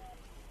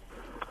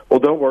 Well,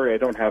 don't worry, I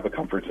don't have a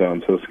comfort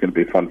zone, so it's going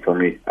to be fun for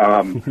me.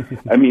 I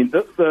mean,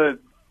 the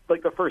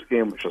first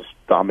game was just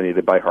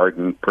dominated by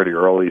Harden pretty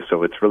early,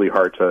 so it's really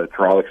hard to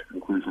draw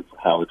conclusions of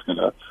how it's going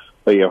to,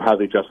 how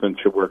the adjustments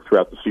should work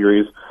throughout the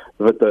series.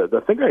 But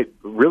the thing I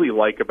really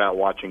like about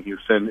watching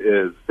Houston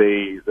is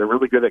they're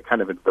really good at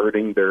kind of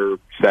inverting their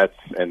sets,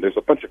 and there's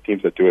a bunch of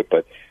teams that do it,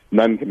 but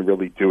none can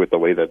really do it the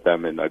way that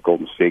them and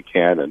Golden State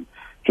can. And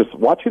just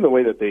watching the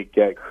way that they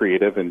get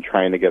creative and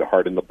trying to get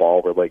Harden the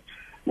ball,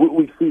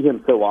 we see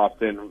him so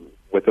often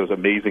with those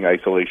amazing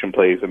isolation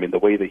plays. I mean, the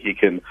way that he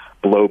can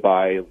blow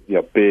by,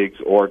 bigs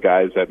or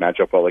guys that match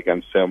up well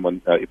against him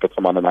when he puts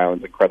them on an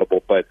island is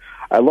incredible. But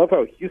I love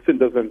how Houston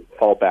doesn't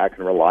fall back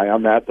and rely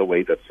on that the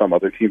way that some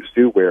other teams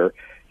do, where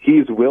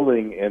he's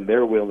willing and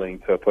they're willing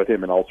to put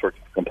him in all sorts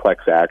of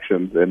complex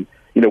actions. And,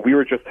 we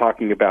were just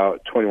talking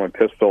about 21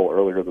 Pistol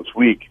earlier this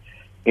week,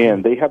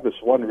 and they have this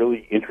one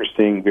really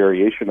interesting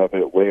variation of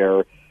it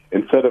where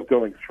instead of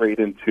going straight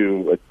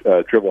into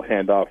a dribble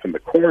handoff in the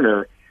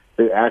corner,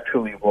 they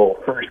actually will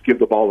first give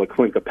the ball to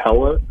Clint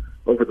Capella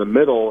over the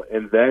middle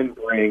and then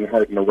bring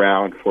Harden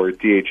around for a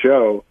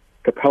DHO.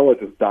 Capella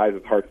just dives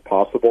as hard as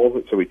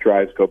possible, so he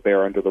drives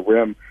Gobert under the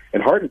rim,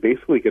 and Harden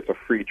basically gets a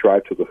free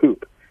drive to the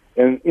hoop.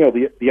 And,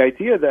 the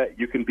idea that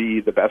you can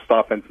be the best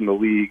offense in the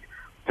league,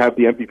 have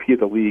the MVP of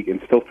the league, and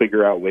still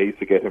figure out ways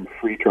to get him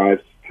free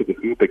drives to the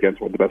hoop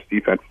against one of the best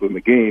defenses in the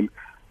game,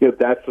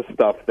 that's the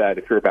stuff that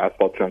if you're a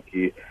basketball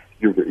junkie,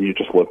 you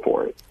just live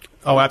for it.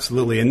 Oh,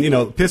 absolutely.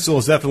 And, Pistol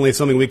is definitely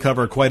something we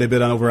cover quite a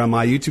bit over on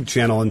my YouTube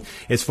channel. And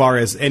as far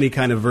as any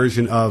kind of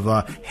version of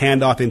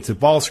handoff into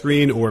ball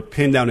screen or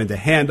pin down into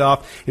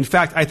handoff. In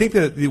fact, I think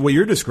that what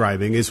you're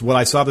describing is what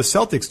I saw the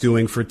Celtics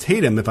doing for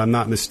Tatum, if I'm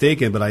not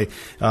mistaken. But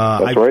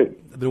That's right.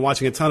 I've been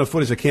watching a ton of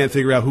footage. I can't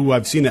figure out who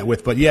I've seen that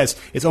with. But, yes,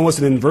 it's almost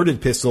an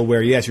inverted pistol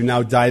where, yes, you're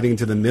now diving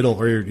into the middle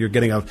or you're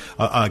getting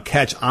a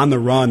catch on the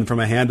run from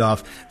a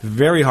handoff.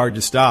 Very hard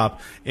to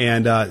stop.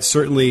 And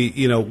certainly,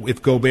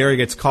 if Gobert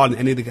gets caught in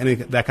any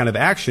that kind of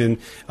action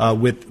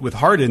with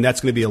Harden,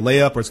 that's going to be a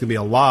layup or it's going to be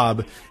a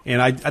lob.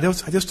 And I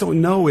just don't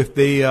know if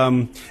they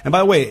and by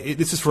the way,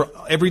 this is for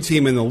every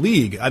team in the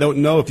league. I don't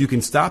know if you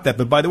can stop that.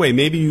 But by the way,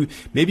 maybe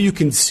you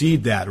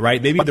concede that,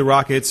 right? Maybe the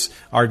Rockets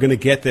are going to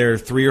get their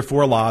 3 or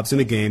 4 lobs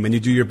in a game, and you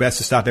do your best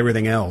to stop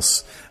everything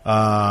else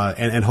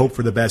and hope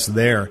for the best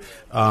there.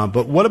 But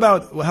how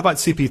about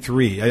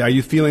CP3? Are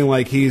you feeling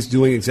like he's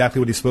doing exactly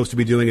what he's supposed to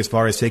be doing as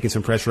far as taking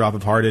some pressure off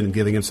of Harden and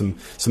giving him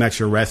some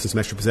extra rest and some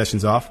extra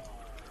possessions off?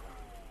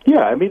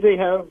 Yeah, I mean, they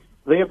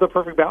have the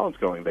perfect balance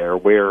going there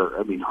where,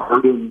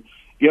 Harden,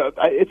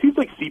 it seems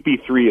like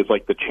CP3 is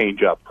like the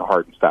change-up to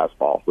Harden's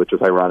fastball, which is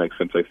ironic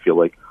since I feel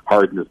like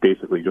Harden is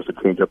basically just a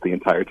change-up the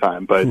entire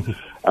time. But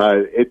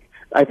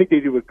I think they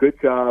do a good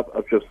job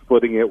of just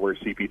splitting it where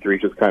CP3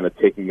 is just kind of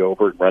taking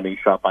over and running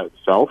shot by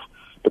himself,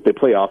 but they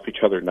play off each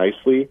other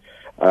nicely.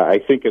 I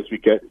think as we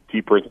get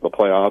deeper into the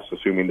playoffs,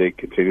 assuming they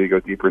continue to go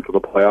deeper into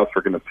the playoffs,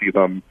 we're going to see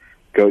them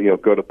go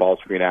to ball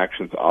screen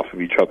actions off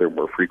of each other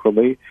more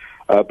frequently.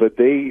 But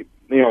they,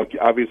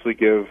 obviously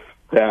give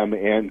them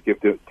and give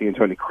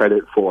D'Antoni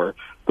credit for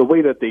the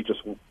way that they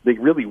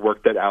really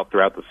worked that out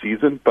throughout the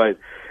season. But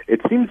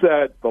it seems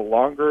that the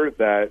longer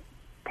that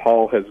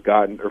Paul has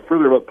gotten, or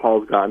further what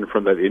Paul's gotten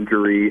from that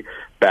injury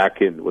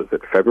back in, was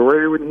it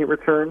February when he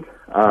returned?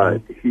 I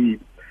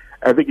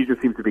think he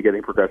just seems to be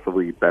getting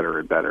progressively better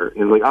and better.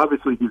 And like,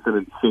 obviously he's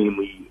an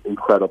insanely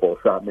incredible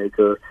shot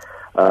maker,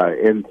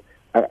 and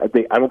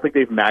I don't think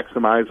they've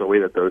maximized the way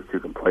that those two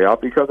can play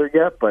off each other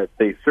yet, but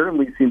they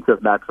certainly seem to have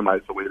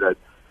maximized the way that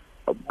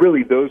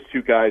really those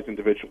two guys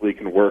individually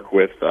can work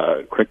with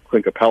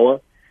Clint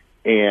Capella.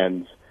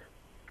 And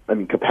I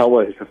mean,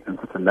 Capella has just been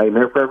such a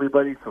nightmare for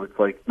everybody. So it's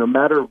like, no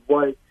matter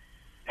what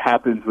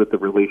happens with the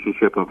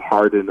relationship of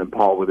Harden and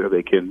Paul, whether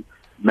they can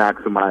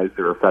maximize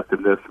their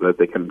effectiveness so that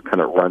they can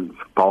kind of run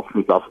ball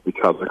screens off of each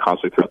other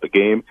constantly throughout the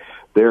game,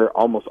 they're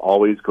almost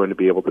always going to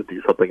be able to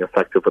do something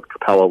effective with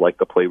Capella, like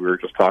the play we were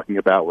just talking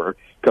about, where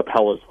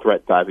Capella's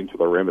threat diving to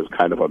the rim is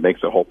kind of what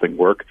makes the whole thing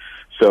work.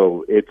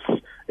 So it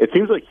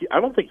seems like I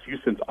don't think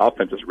Houston's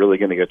offense is really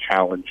going to get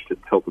challenged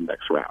until the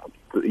next round,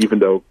 even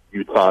though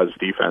Utah's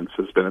defense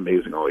has been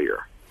amazing all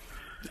year.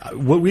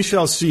 What we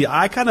shall see.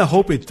 I kind of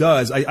hope it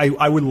does.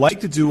 I would like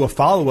to do a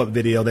follow-up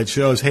video that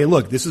shows, hey,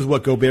 look, this is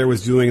what Gobert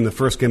was doing in the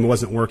first game. It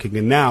wasn't working.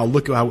 And now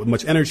look at how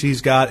much energy he's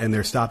got, and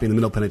they're stopping the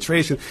middle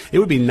penetration. It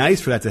would be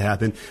nice for that to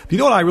happen. But you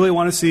know what I really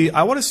want to see?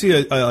 I want to see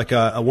one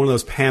of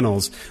those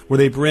panels where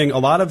they bring a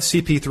lot of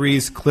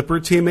CP3's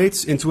Clipper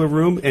teammates into a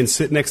room and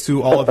sit next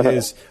to all of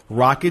his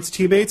Rockets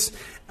teammates.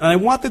 And I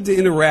want them to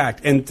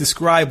interact and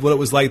describe what it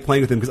was like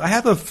playing with him, because I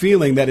have a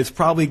feeling that it's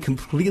probably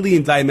completely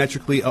and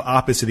diametrically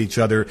opposite each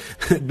other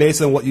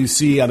based on what you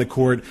see on the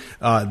court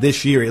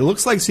this year. It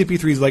looks like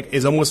CP3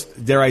 is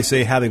almost, dare I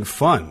say, having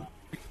fun.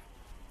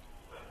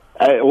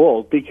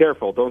 Well, be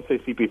careful. Don't say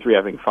CP3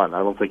 having fun. I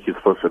don't think he's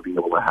supposed to be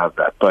able to have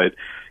that. But,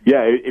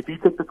 yeah, if you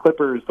took the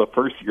Clippers the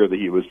first year that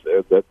he was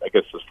I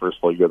guess his first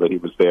full year that he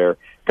was there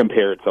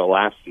compared to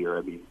last year,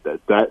 I mean,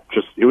 that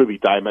just, it would be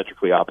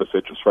diametrically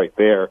opposite just right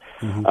there.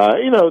 Mm-hmm.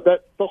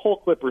 That the whole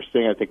Clippers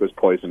thing, I think, was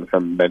poisoned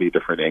from many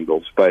different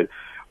angles. But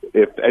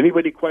if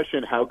anybody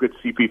questioned how good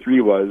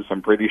CP3 was,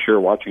 I'm pretty sure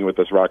watching with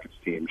this Rockets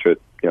team should,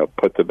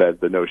 put to bed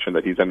the notion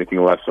that he's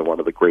anything less than one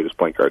of the greatest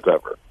point guards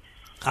ever.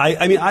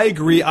 I mean, I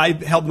agree. I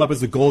held him up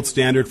as the gold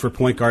standard for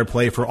point guard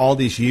play for all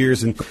these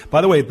years. And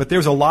by the way, but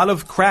there's a lot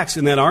of cracks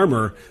in that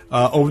armor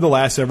over the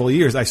last several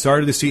years. I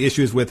started to see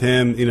issues with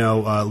him,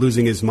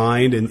 losing his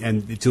mind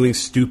and doing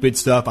stupid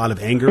stuff out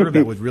of anger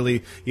that would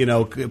really,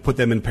 put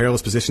them in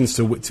perilous positions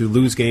to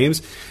lose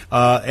games,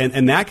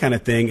 and that kind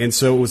of thing. And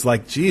so it was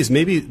like, geez,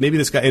 maybe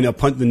this guy,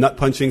 the nut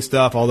punching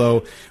stuff,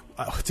 although.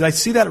 Did I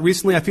see that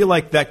recently? I feel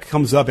like that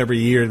comes up every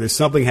year. There's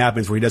something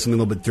happens where he does something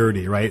a little bit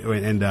dirty, right?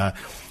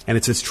 And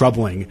it's just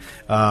troubling.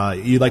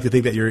 You'd like to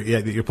think that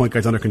your point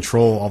guard's under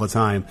control all the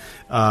time,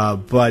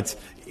 but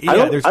yeah,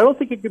 I don't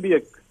think it could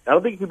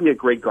be a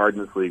great guard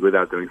in this league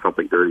without doing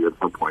something dirty at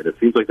some point. It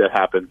seems like that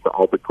happens to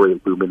all the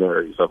great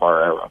luminaries of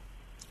our era.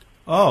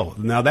 Oh,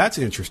 now that's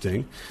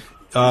interesting.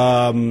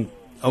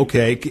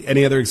 Okay,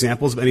 any other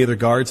examples of any other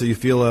guards that you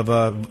feel have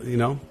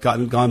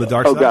gone the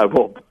dark side? Oh God,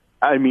 well.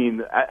 I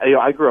mean,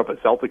 I grew up a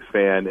Celtics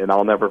fan, and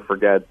I'll never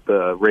forget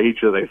the rage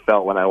that I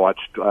felt when I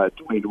watched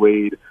Dwayne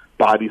Wade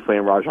body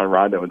slam Rajon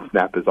Rondo and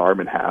snap his arm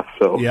in half.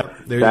 So yep,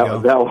 there you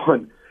go. That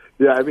one,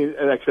 yeah. I mean,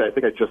 and actually, I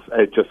think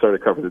I just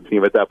started covering the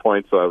team at that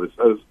point, so I was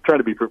trying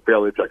to be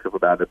fairly objective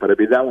about it. But I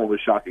mean, that one was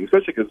shocking,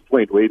 especially because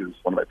Dwayne Wade was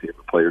one of my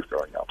favorite players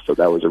growing up. So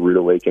that was a rude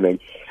awakening.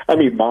 I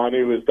mean,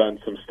 Manu has done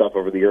some stuff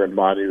over the year, and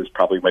Manu is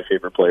probably my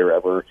favorite player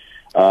ever.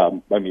 I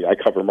mean, I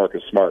cover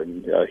Marcus Smart,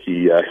 and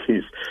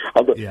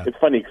it's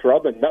funny, because for all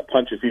the nut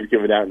punches he's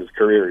given out in his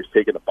career, he's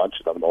taken a bunch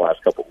of them in the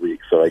last couple of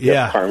weeks, so I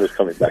guess karma's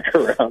coming back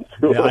around.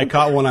 Yeah, I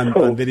caught one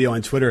on video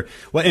on Twitter.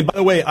 Well, and by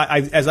the way,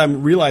 as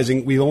I'm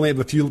realizing, we only have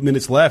a few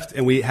minutes left,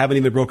 and we haven't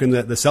even broken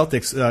the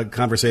Celtics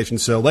conversation,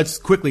 so let's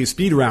quickly,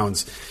 speed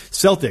rounds.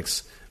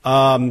 Celtics,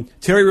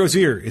 Terry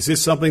Rozier, is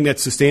this something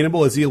that's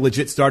sustainable? Is he a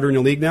legit starter in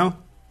the league now?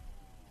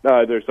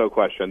 There's no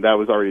question. That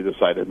was already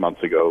decided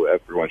months ago.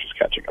 Everyone's just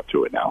catching up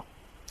to it now.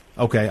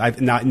 Okay,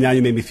 now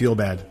you made me feel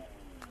bad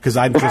because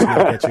I'm just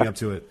not catching up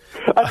to it.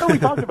 I thought we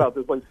talked about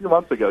this like a few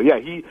months ago. Yeah,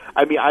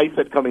 I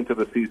said coming to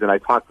the season, I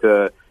talked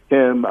to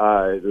him,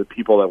 the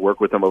people that work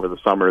with him over the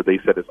summer. They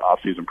said his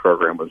off-season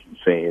program was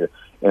insane,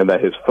 and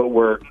that his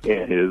footwork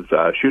and his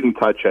shooting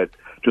touch had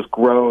just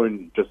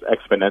grown just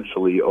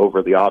exponentially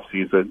over the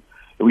off-season.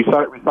 And we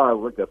saw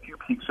like a few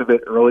peaks of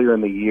it earlier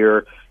in the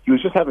year. He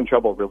was just having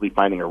trouble really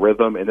finding a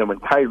rhythm, and then when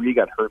Kyrie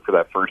got hurt for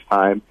that first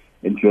time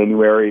in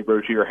January,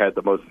 Rozier had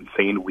the most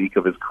insane week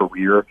of his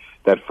career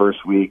that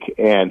first week,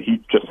 and he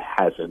just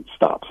hasn't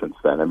stopped since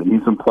then. I mean,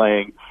 he's been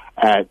playing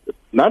at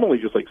not only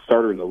just like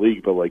starter in the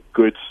league, but like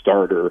good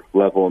starter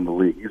level in the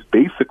league. He's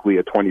basically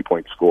a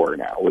 20-point scorer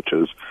now, which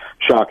is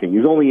shocking.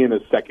 He's only in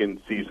his second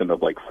season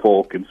of like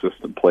full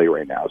consistent play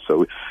right now,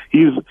 so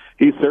he's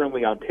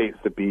certainly on pace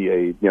to be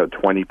a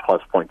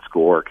 20-plus point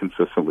scorer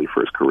consistently for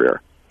his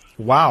career.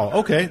 Wow.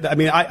 Okay. I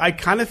mean, I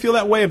kind of feel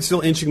that way. I'm still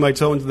inching my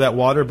toe into that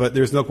water, but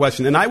there's no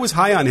question. And I was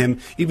high on him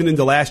even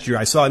into last year.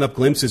 I saw enough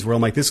glimpses where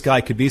I'm like, this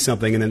guy could be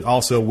something. And then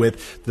also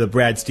with the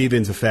Brad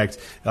Stevens effect,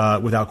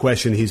 without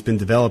question, he's been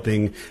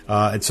developing.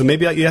 And so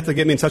maybe you have to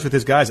get me in touch with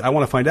his guys. I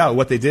want to find out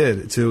what they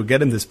did to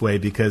get him this way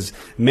because,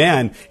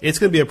 man, it's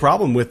going to be a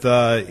problem with,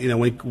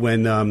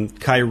 when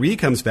Kyrie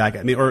comes back.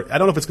 I mean, or I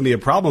don't know if it's going to be a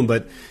problem,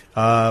 but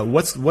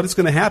what is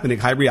going to happen?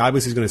 Kyrie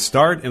obviously is going to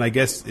start, and I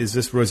guess is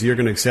this Rozier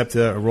going to accept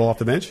a role off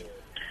the bench?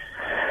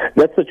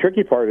 That's the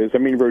tricky part.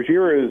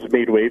 Rozier has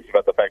made waves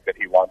about the fact that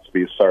he wants to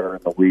be a starter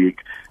in the league,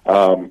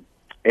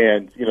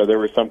 and there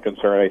was some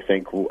concern. I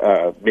think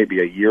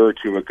maybe a year or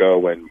two ago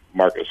when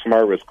Marcus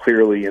Smart was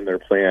clearly in their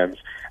plans.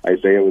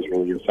 Isaiah was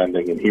really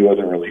ascending, and he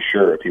wasn't really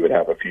sure if he would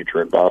have a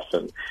future in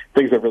Boston.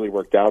 Things have really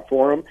worked out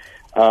for him.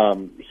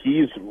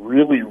 He's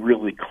really,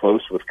 really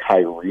close with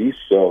Kyrie,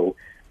 so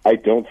I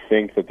don't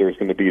think that there's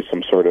going to be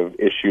some sort of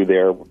issue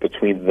there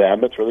between them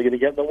that's really going to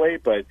get in the way.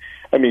 But,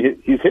 I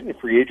mean, he's hitting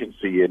free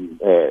agency in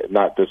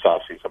not this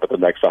offseason, but the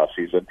next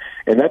offseason.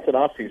 And that's an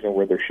offseason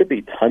where there should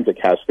be tons of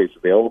cap space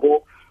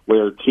available,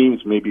 where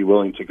teams may be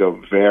willing to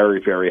go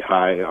very, very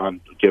high on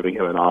giving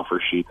him an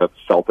offer sheet that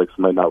the Celtics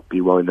might not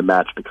be willing to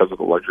match because of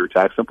the luxury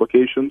tax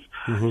implications.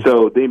 Mm-hmm.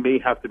 So they may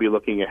have to be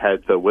looking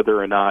ahead to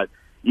whether or not,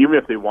 even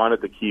if they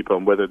wanted to keep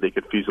him, whether they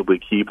could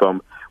feasibly keep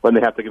him, when they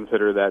have to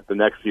consider that the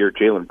next year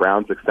Jaylen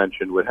Brown's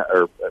extension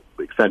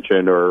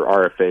or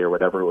RFA or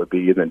whatever it would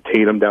be, and then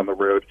Tatum down the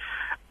road.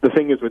 The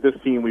thing is with this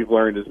team, we've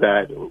learned is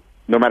that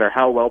no matter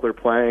how well they're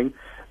playing,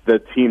 the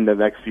team the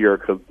next year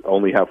could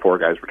only have 4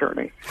 guys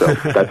returning. So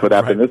that's what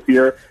happened this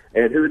year.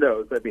 And who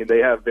knows? I mean, they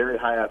have very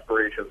high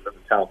aspirations for the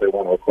talent they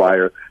want to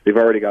acquire. They've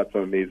already got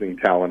some amazing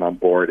talent on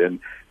board. And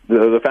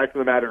the fact of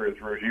the matter is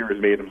Rozier has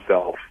made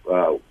himself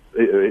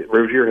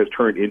Rozier has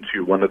turned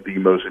into one of the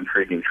most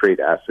intriguing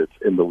trade assets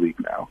in the league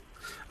now.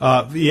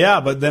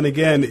 But then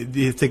again,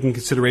 taking into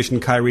consideration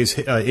Kyrie's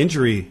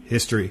injury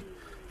history,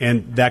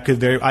 and that could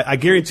very. I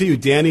guarantee you,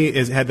 Danny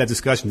has had that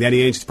discussion. Danny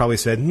Ainge probably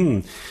said,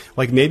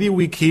 maybe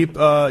we keep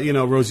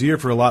Rozier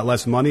for a lot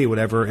less money,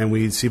 whatever, and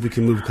we see if we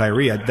can move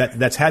Kyrie.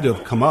 That's had to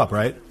have come up,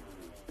 right?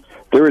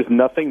 There is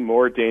nothing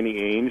more Danny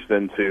Ainge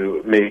than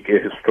to make a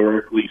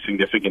historically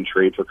significant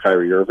trade for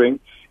Kyrie Irving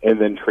and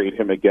then trade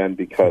him again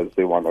because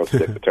they want to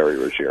stick with Terry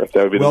Rozier.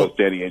 That would be the most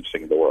Danny Ainge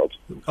thing in the world.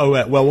 Oh,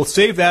 well, we'll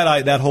save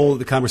that whole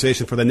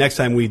conversation for the next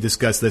time we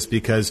discuss this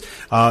because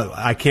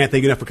I can't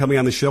thank you enough for coming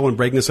on the show and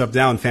breaking this up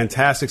down.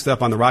 Fantastic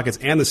stuff on the Rockets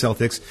and the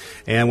Celtics,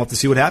 and we'll have to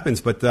see what happens.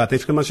 But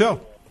thanks for coming on the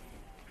show.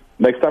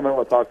 Next time I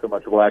won't talk so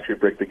much. We'll actually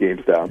break the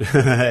games down.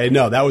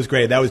 No, that was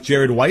great. That was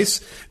Jared Weiss.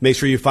 Make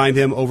sure you find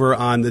him over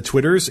on the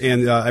Twitters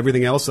and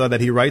everything else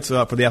that he writes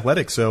for The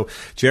Athletic. So,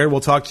 Jared,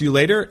 we'll talk to you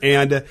later.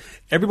 And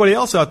everybody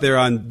else out there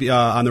on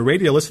the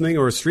radio listening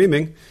or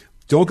streaming,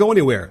 don't go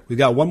anywhere. We've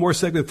got one more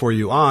segment for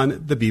you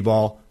on the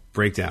B-Ball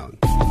Breakdown.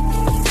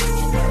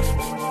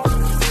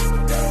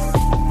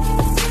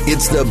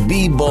 It's the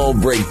B-Ball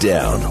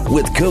Breakdown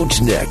with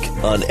Coach Nick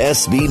on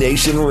SB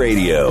Nation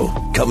Radio.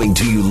 Coming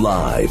to you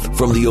live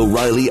from the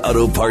O'Reilly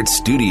Auto Parts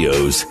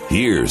Studios,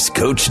 here's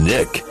Coach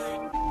Nick.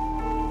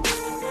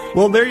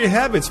 Well, there you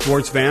have it,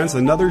 sports fans.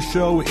 Another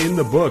show in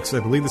the books.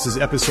 I believe this is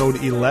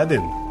episode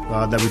 11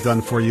 that we've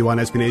done for you on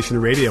SB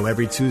Nation Radio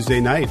every Tuesday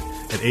night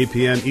at 8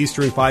 p.m.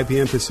 Eastern, 5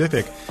 p.m.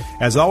 Pacific.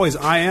 As always,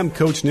 I am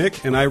Coach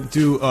Nick, and I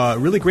do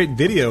really great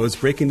videos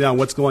breaking down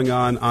what's going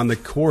on the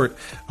court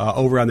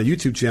over on the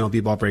YouTube channel,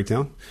 B-Ball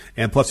Breakdown.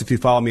 And plus, if you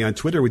follow me on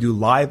Twitter, we do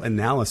live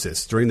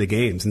analysis during the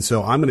games. And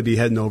so I'm going to be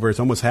heading over. It's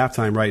almost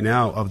halftime right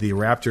now of the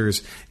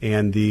Raptors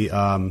and the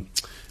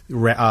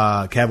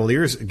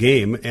Cavaliers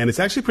game, and it's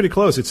actually pretty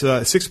close. It's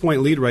a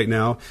 6-point lead right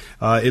now.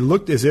 It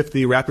looked as if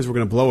the Raptors were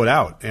going to blow it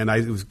out, and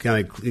I was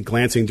kind of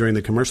glancing during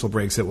the commercial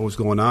breaks at what was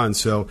going on.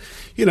 So,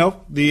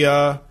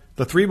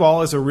 the three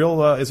ball is a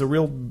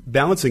real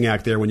balancing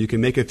act there when you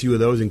can make a few of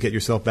those and get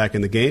yourself back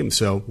in the game.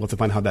 So we'll have to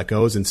find out how that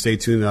goes, and stay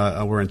tuned.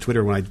 We're on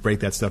Twitter when I break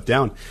that stuff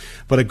down.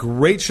 But a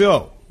great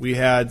show. We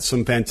had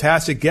some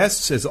fantastic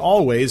guests, as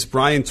always.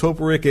 Brian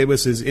Toporek gave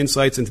us his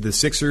insights into the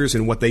Sixers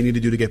and what they need to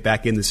do to get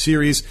back in the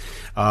series.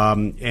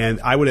 And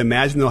I would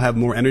imagine they'll have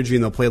more energy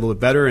and they'll play a little bit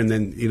better. And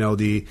then,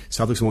 the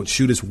Celtics won't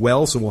shoot as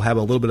well, so we'll have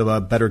a little bit of a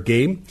better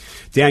game.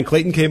 Dan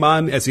Clayton came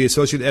on as the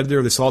associate editor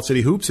of the Salt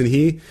City Hoops, and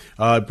he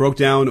broke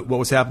down what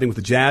was happening with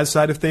the Jazz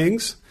side of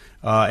things.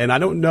 And I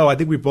don't know. I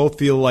think we both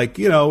feel like,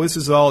 this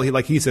is all,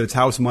 like he said, it's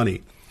house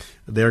money.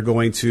 They're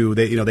going to,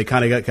 they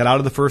kind of got out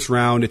of the first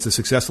round. It's a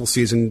successful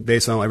season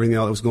based on everything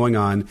else that was going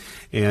on,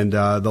 and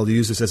they'll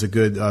use this as a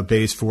good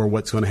base for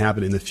what's going to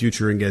happen in the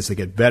future and as they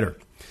get better.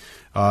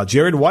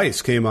 Jared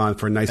Weiss came on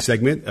for a nice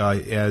segment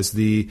as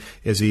the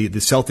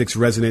Celtics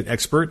resident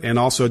expert, and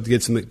also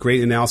did some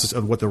great analysis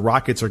of what the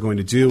Rockets are going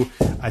to do.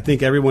 I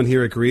think everyone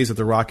here agrees that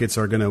the Rockets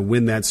are going to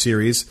win that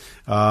series,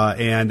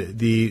 and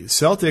the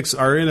Celtics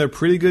are in a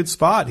pretty good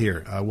spot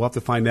here. We'll have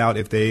to find out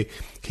if they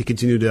can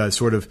continue to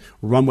sort of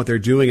run what they're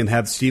doing and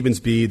have Stevens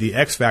be the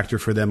X factor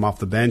for them off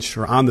the bench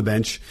or on the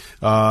bench,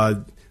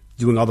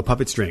 doing all the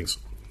puppet strings.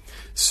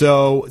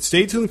 So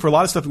stay tuned for a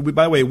lot of stuff.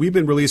 By the way, we've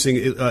been releasing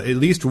at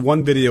least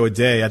one video a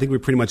day. I think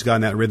we've pretty much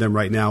gotten that rhythm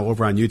right now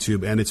over on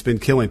YouTube, and it's been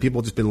killing.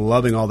 People have just been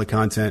loving all the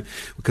content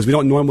because we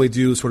don't normally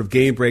do sort of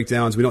game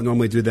breakdowns. We don't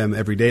normally do them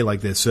every day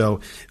like this.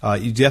 So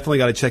you definitely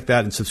got to check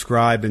that and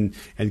subscribe and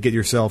get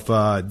yourself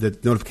the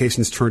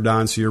notifications turned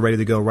on so you're ready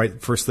to go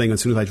right first thing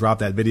as soon as I drop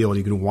that video and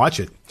you can watch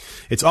it.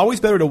 It's always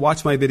better to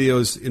watch my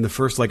videos in the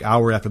first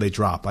hour after they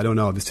drop. I don't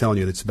know. I'm just telling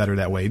you it's better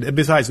that way.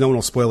 Besides, no one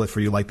will spoil it for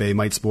you like they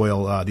might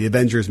spoil the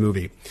Avengers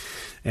movie.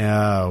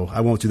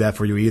 I won't do that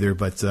for you either,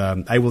 but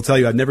I will tell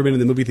you I've never been in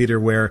the movie theater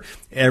where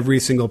every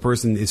single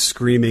person is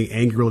screaming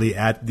angrily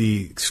at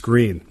the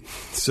screen.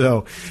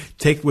 So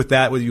take with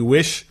that what you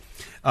wish.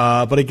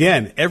 But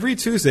again, every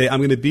Tuesday I'm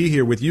going to be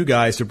here with you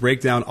guys to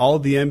break down all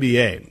of the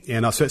NBA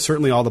and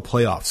certainly all the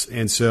playoffs.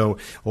 And so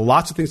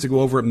lots of things to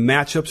go over.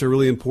 Matchups are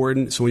really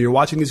important. So when you're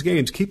watching these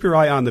games, keep your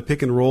eye on the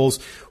pick and rolls.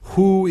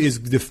 Who is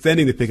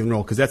defending the pick and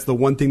roll? Because that's the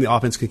one thing the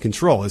offense can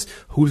control is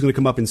who's going to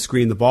come up and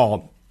screen the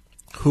ball.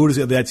 Who does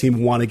that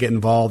team want to get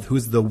involved?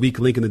 Who's the weak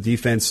link in the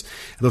defense?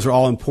 Those are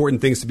all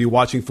important things to be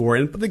watching for.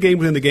 And the game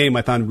within the game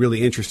I found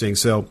really interesting.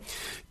 So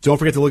don't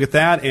forget to look at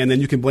that. And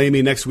then you can blame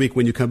me next week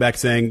when you come back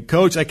saying,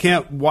 Coach, I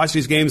can't watch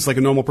these games like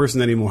a normal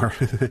person anymore.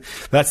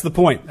 That's the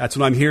point. That's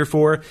what I'm here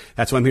for.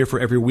 That's what I'm here for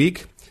every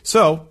week.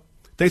 So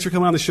thanks for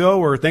coming on the show,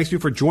 or thanks you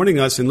for joining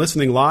us and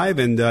listening live.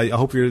 And I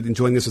hope you're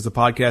enjoying this as a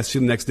podcast too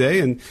the next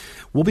day. And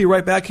we'll be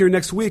right back here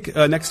next week,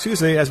 next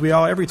Tuesday, as we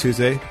are every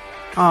Tuesday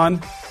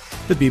on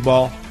the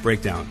B-Ball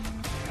Breakdown.